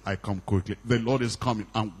 Behold, I come quickly. The Lord is coming.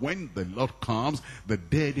 And when the Lord comes, the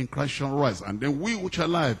dead in Christ shall rise. And then we which are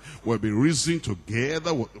alive will be risen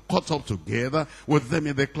together, caught up together with them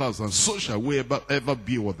in the clouds. And so shall we ever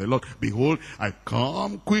be with the Lord. Behold, I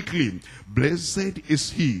come quickly. Blessed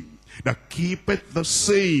is he that keepeth the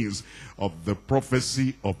sayings of the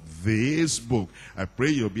prophecy of this book. I pray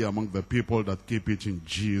you'll be among the people that keep it in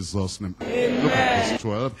Jesus' name. Amen. Look at verse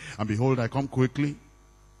 12. And behold, I come quickly.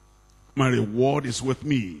 My reward is with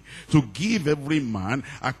me, to give every man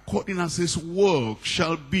according as his work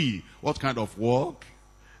shall be. What kind of work?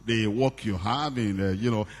 The work you have in,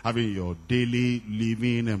 having your daily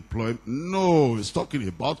living employment. No, it's talking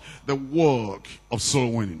about the work of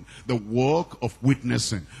soul winning, the work of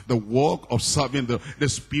witnessing, the work of serving, the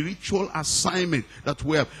spiritual assignment that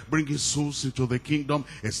we have, bringing souls into the kingdom,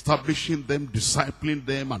 establishing them, discipling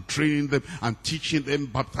them, and training them, and teaching them,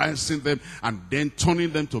 baptizing them, and then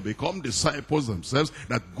turning them to become disciples themselves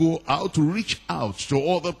that go out to reach out to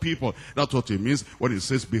other people. That's what it means when it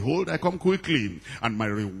says, behold, I come quickly, and my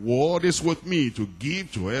reward is with me, to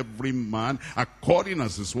give to every man according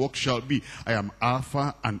as his work shall be. I am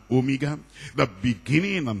Alpha and Omega, the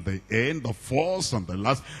beginning and the end, the first and the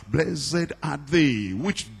last. Blessed are they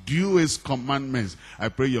which do his commandments. I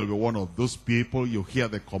pray you'll be one of those people. You hear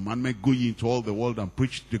the commandment, go ye into all the world and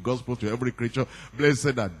preach the gospel to every creature.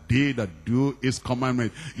 Blessed are they that do his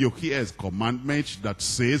commandment. You hear his commandment that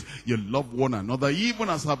says you love one another even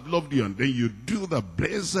as I've loved you, and then you do the.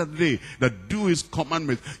 Blessed are they that do his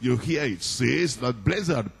commandment. you hear it says that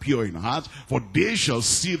blessed are the pure in heart, for they shall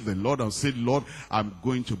see the Lord, and say, Lord, I'm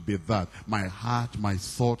going to be that. My heart, my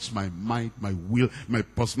thoughts, my mind, my will, my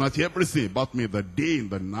personality, everything about me, the day and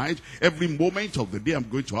the night, every moment of the day, I'm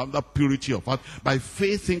going to have that purity of heart by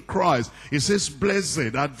faith in Christ. It says,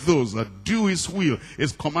 blessed are those that do his will,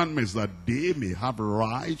 his commandments, that they may have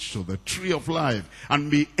right to the tree of life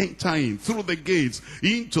and may enter in through the gates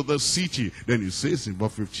into the city. Then it says in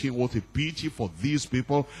verse 15, what a pity for these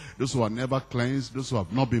people, those who are never cleansed, those who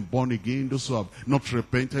have not been born again, those who have not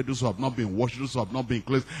repented, those who have not been washed, those who have not been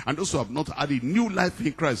cleansed, and those who have not had a new life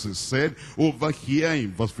in Christ. It said over here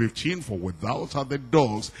in verse 15, for without are the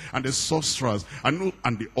dogs and the sorcerers and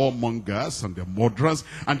the whoremongers and the murderers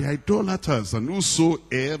and the idolaters, and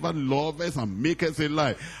whosoever loveth and maketh a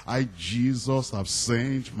lie. I, Jesus, have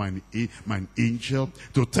sent mine angel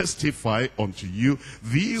to testify unto you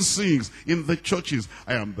these things in the churches.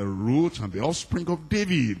 I am the root and the offspring of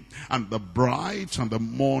David, and the bright and the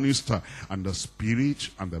morning star. And the Spirit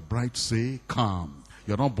and the bride say, come.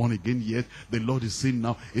 You're not born again yet. The Lord is saying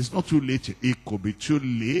now, it's not too late. It could be too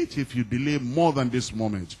late if you delay more than this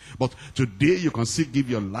moment. But today you can still give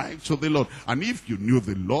your life to the Lord. And if you knew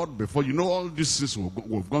the Lord before, you know all these things.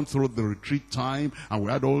 We've gone through the retreat time, and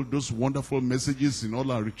we had all those wonderful messages in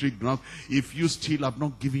all our retreat grounds. If you still have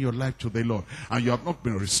not given your life to the Lord, and you have not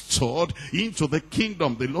been restored into the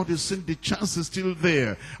kingdom, the Lord is saying the chance is still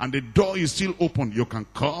there, and the door is still open. You can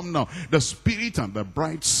come now. The Spirit and the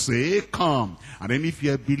bride say, come. And then if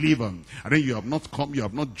you're a believer, and then you have not come, you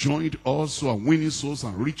have not joined us who are winning souls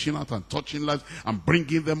and reaching out and touching lives and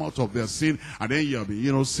bringing them out of their sin, and then you have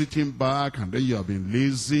been, sitting back, and then you have been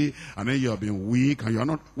lazy, and then you have been weak, and you are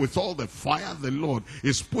not with all the fire the Lord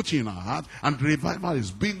is putting in our heart, and revival is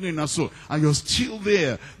building in our soul, and you're still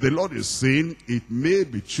there. The Lord is saying it may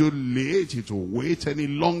be too late, it will wait any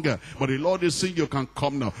longer, but the Lord is saying you can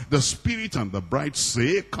come now. The Spirit and the bride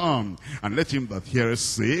say, come. And let him that heareth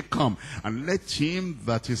say, come. And let him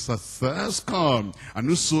that is athirst come, and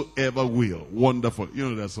whosoever will. Wonderful.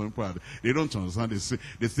 There's some people, they don't understand.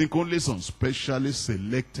 They think only some specially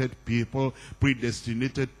selected people,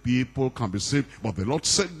 predestinated people can be saved. But the Lord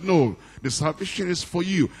said no. The salvation is for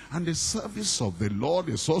you, and the service of the Lord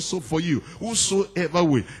is also for you. Whosoever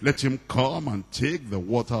will, let him come and take the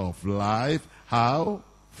water of life. How?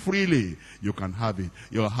 Freely. You can have it.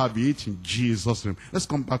 You'll have it in Jesus' name. Let's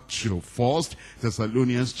come back to 1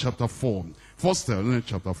 Thessalonians chapter 4. 1 Thessalonians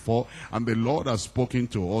chapter 4, and the Lord has spoken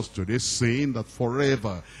to us today, saying that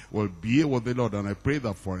forever will be with the Lord. And I pray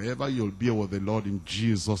that forever you'll be with the Lord in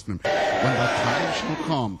Jesus' name. When the time shall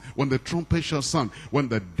come, when the trumpet shall sound, when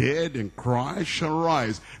the dead in Christ shall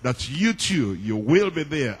rise, that you too, you will be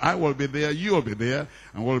there. I will be there, you will be there,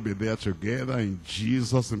 and we'll be there together in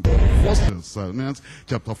Jesus' name. 1 Thessalonians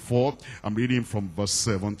chapter 4, I'm reading from verse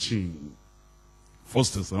 17. 1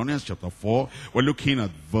 Thessalonians chapter 4, we're looking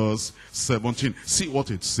at verse 17. See what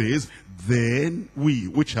it says. Then we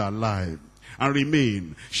which are alive and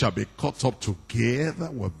remain shall be caught up together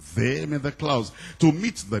with them in the clouds to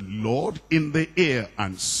meet the Lord in the air.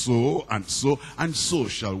 And so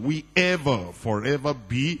shall we ever, forever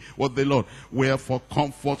be with the Lord. Wherefore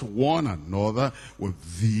comfort one another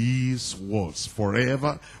with these words.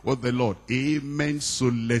 Forever with the Lord. Amen. So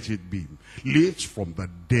let it be. Lift from the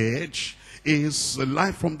dead is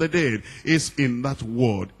life from the dead is in that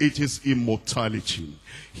word. It is immortality.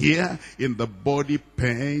 Here in the body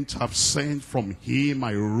paint have sent from him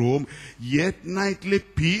my room, yet nightly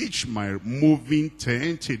pitch my moving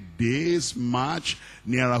tent, a day's march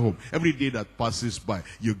nearer home. Every day that passes by,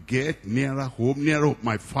 you get nearer home,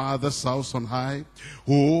 my Father's house on high,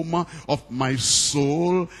 home of my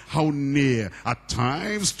soul, how near at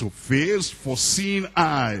times to face foreseeing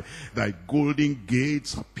eye, thy golden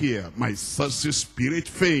gates appear, my thirsty spirit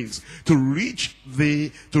faints to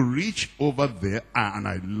reach over there, and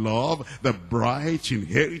I love the bright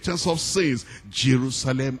inheritance of saints,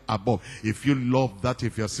 Jerusalem above. If you love that,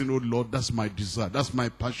 if you're saying, oh Lord, that's my desire, that's my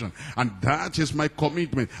passion, and that is my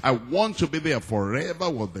commitment, I want to be there forever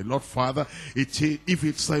with the Lord Father. If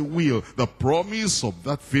it's thy will, the promise of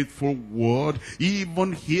that faithful word,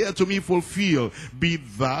 even here to me fulfill, be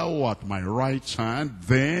thou at my right hand,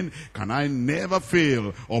 then can I never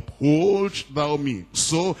fail. Uphold thou me,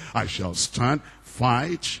 so I shall stand,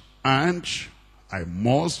 fight, and I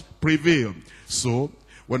must prevail. So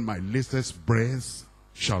when my latest breath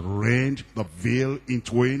shall rend the veil in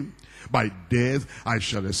twain, by death I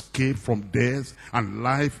shall escape from death, and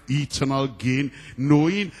life eternal gain,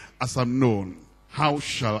 knowing as I'm known. How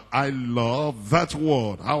shall I love that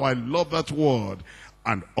word? How I love that word.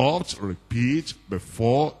 And oft repeat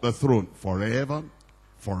before the throne, forever,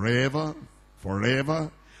 forever,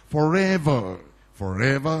 forever, forever,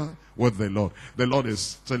 forever with the Lord. The Lord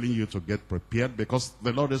is telling you to get prepared because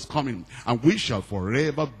the Lord is coming and we shall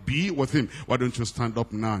forever be with him. Why don't you stand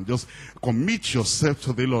up now and just commit yourself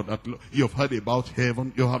to the Lord? You've heard about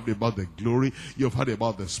heaven, you have heard about the glory, you've heard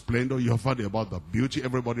about the splendor, you've heard about the beauty.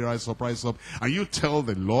 Everybody rise up, and you tell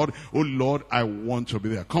the Lord, oh Lord, I want to be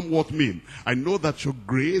there. Come with me. I know that your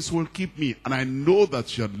grace will keep me, and I know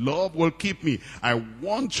that your love will keep me. I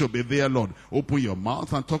want to be there, Lord. Open your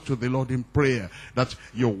mouth and talk to the Lord in prayer that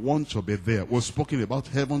you want to be there. We're speaking about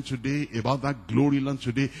heaven today, about that glory land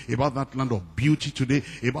today, about that land of beauty today,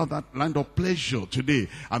 about that land of pleasure today.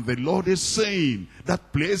 And the Lord is saying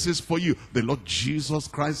that place is for you. The Lord Jesus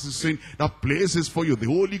Christ is saying that place is for you. The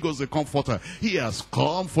Holy Ghost, the Comforter, he has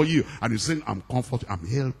come for you. And he's saying, I'm comforting, I'm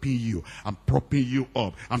helping you, I'm propping you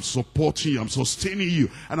up, I'm supporting you, I'm sustaining you,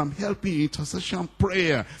 and I'm helping you intercession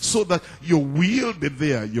prayer so that you will be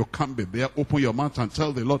there. You can be there. Open your mouth and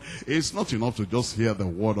tell the Lord. It's not enough to just hear the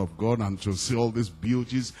word of God and to see all these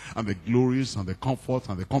beauties and the glories and the comfort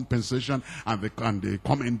and the compensation and the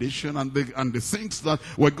commendation and the things that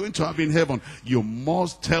we're going to have in heaven. You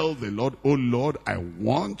must tell the Lord, oh Lord, I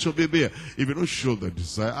want to be there. If you don't show the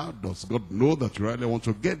desire, does God know that you really want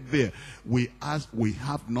to get there? We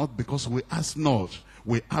have not because we ask not.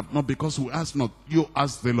 We have not because we ask not. You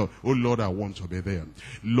ask the Lord, oh Lord, I want to be there.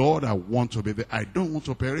 Lord, I want to be there. I don't want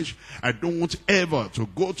to perish. I don't want ever to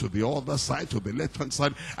go to the other side, to the left-hand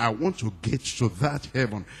side. I want to get to that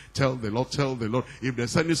heaven. Tell the Lord, if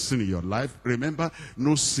there's any sin in your life, remember,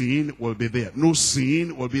 no sin will be there. No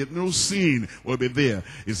sin will be there.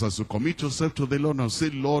 It's as you commit yourself to the Lord and say,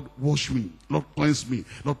 Lord, wash me. Lord, cleanse me.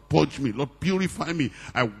 Lord, purge me. Lord, purify me.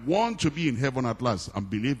 I want to be in heaven at last and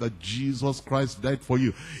believe that Jesus Christ died for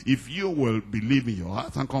you. If you will believe in your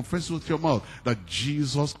heart and confess with your mouth that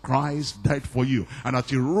Jesus Christ died for you and that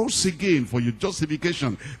he rose again for your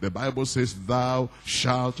justification, the Bible says, thou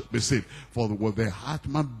shalt be saved. For with the heart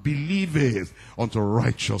man believeth unto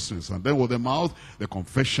righteousness, and then with the mouth the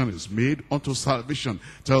confession is made unto salvation.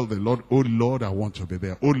 Tell the Lord, oh Lord, I want to be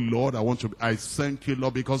there. Oh Lord, I want to be. I thank you,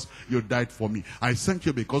 Lord, because you died for me. I thank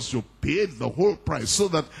you because you paid the whole price so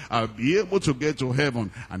that I'll be able to get to heaven.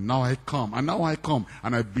 And now I come,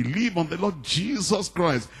 and I believe on the Lord Jesus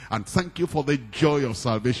Christ, and thank you for the joy of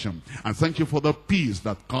salvation, and thank you for the peace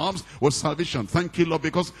that comes with salvation. Thank you, Lord,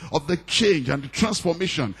 because of the change and the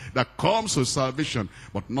transformation that comes with salvation.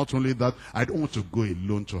 But not only that, I don't want to go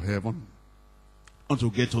alone to heaven. I want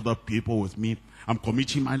to get other people with me. I'm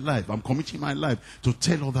committing my life to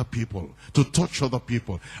tell other people, to touch other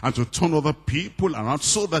people, and to turn other people around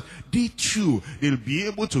so that they too, they'll be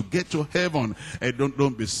able to get to heaven. And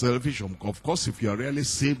don't be selfish. Of course, if you're really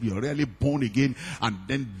saved, you're really born again, and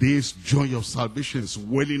then this joy of salvation is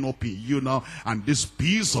welling up in you now, and this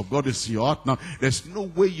peace of God is in your heart now, there's no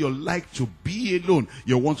way you like to be alone.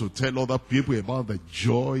 You want to tell other people about the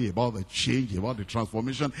joy, about the change, about the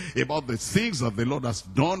transformation, about the things that the Lord has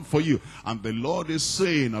done for you. And the Lord is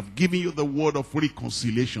saying, I've given you the word of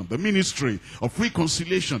reconciliation, the ministry of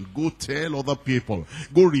reconciliation. Go tell other people,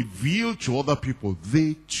 go reveal to other people,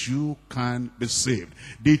 they too can be saved.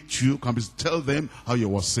 They too can be saved. Tell them how you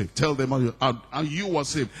were saved. Tell them how you were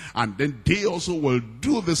saved. And then they also will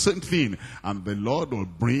do the same thing. And the Lord will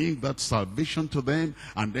bring that salvation to them.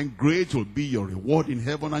 And then great will be your reward in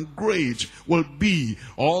heaven. And great will be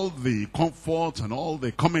all the comfort and all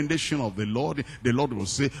the commendation of the Lord. The Lord will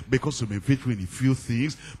say, because you've been faithful in a few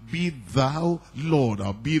things, be thou Lord,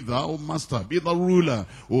 or be thou master, be thou ruler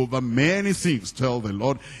over many things. Tell the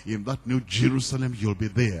Lord, in that new Jerusalem you'll be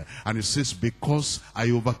there. And it says, because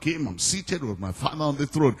I overcame, I'm seated with my Father on the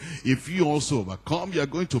throne. If you also overcome, you're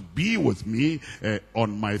going to be with me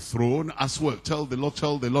on my throne as well. Tell the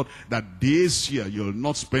Lord that this year, you'll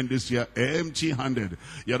not spend this year empty-handed.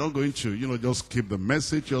 You're not going to, just keep the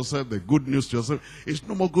message to yourself, the good news to yourself. It's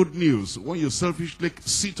no more good news when you selfishly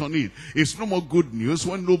sit on it. It's no more good news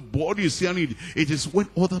when nobody is hearing it. It is when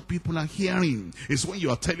other people are hearing. It's when you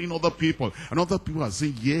are telling other people, and other people are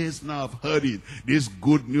saying, yes, now I've heard it. This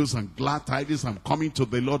good news and glad tidings, I'm coming to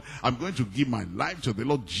the Lord. I'm going to give my life to the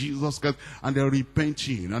Lord Jesus Christ. And they're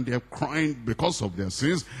repenting, and they're crying because of their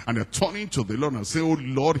sins, and they're turning to the Lord and say, oh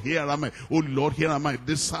Lord, here am I. Oh Lord, here am I.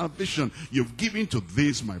 This salvation you've given to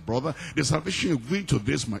this, my brother. The salvation you've given to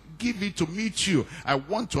this, give it to me too. I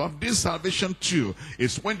want to have this salvation too.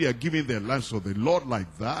 It's when they are giving their lives lives to the Lord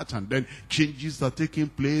like that, and then changes are taking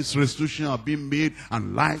place, restitution are being made,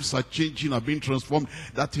 and lives are changing, are being transformed,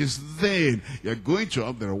 that is then you're going to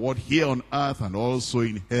have the reward here on earth and also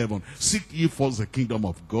in heaven. Seek ye first the kingdom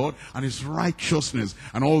of God and his righteousness,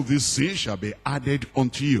 and all these things shall be added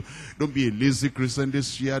unto you. Don't be a lazy Christian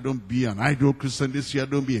this year. Don't be an idle Christian this year.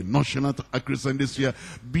 Don't be a nonchalant Christian this year.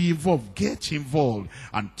 Be involved. Get involved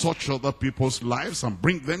and touch other people's lives and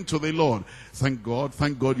bring them to the Lord. Thank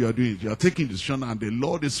God you are doing it. You are taking decision, and the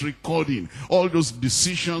Lord is recording all those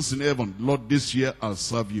decisions in heaven. Lord, this year I'll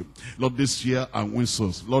serve you. Lord, this year I'll win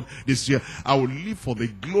souls. Lord, this year I will live for the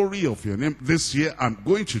glory of your name. This year I'm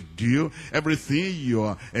going to do everything you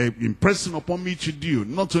are impressing upon me to do.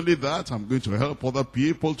 Not only that, I'm going to help other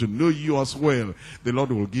people to know you as well. The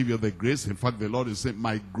Lord will give you the grace. In fact, the Lord is saying,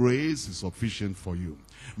 my grace is sufficient for you.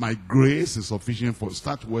 My grace is sufficient for you.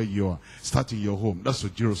 Start where you are. Start in your home. That's for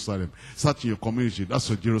Jerusalem. Start in your community. That's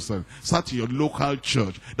for Jerusalem. Start in your local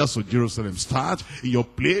church. That's for Jerusalem. Start in your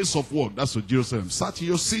place of work. That's for Jerusalem. Start in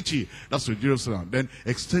your city. That's for Jerusalem. Then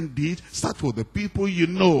extend it. Start with the people you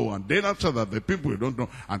know. And then after that, the people you don't know.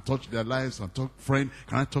 And touch their lives. And talk, friend,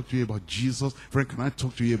 can I talk to you about Jesus? Friend, can I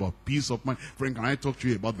talk to you about peace of mind? Friend, can I talk to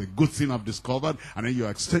you about the good thing I've discovered? And then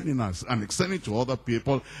you're extending us and extending to other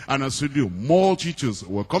people. And as you do, multitudes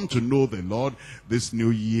will come to know the Lord this new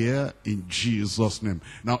year in Jesus' name.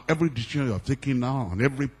 Now, every decision you are taking now and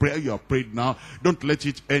every prayer you have prayed now, don't let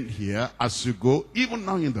it end here. As you go, even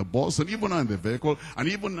now in the bus and even now in the vehicle and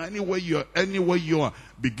even anywhere you are,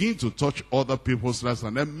 begin to touch other people's lives,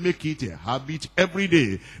 and then make it a habit every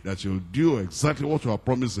day that you'll do exactly what you have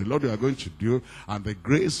promised the Lord you are going to do, and the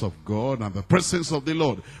grace of God and the presence of the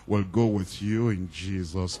Lord will go with you in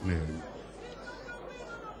Jesus' name.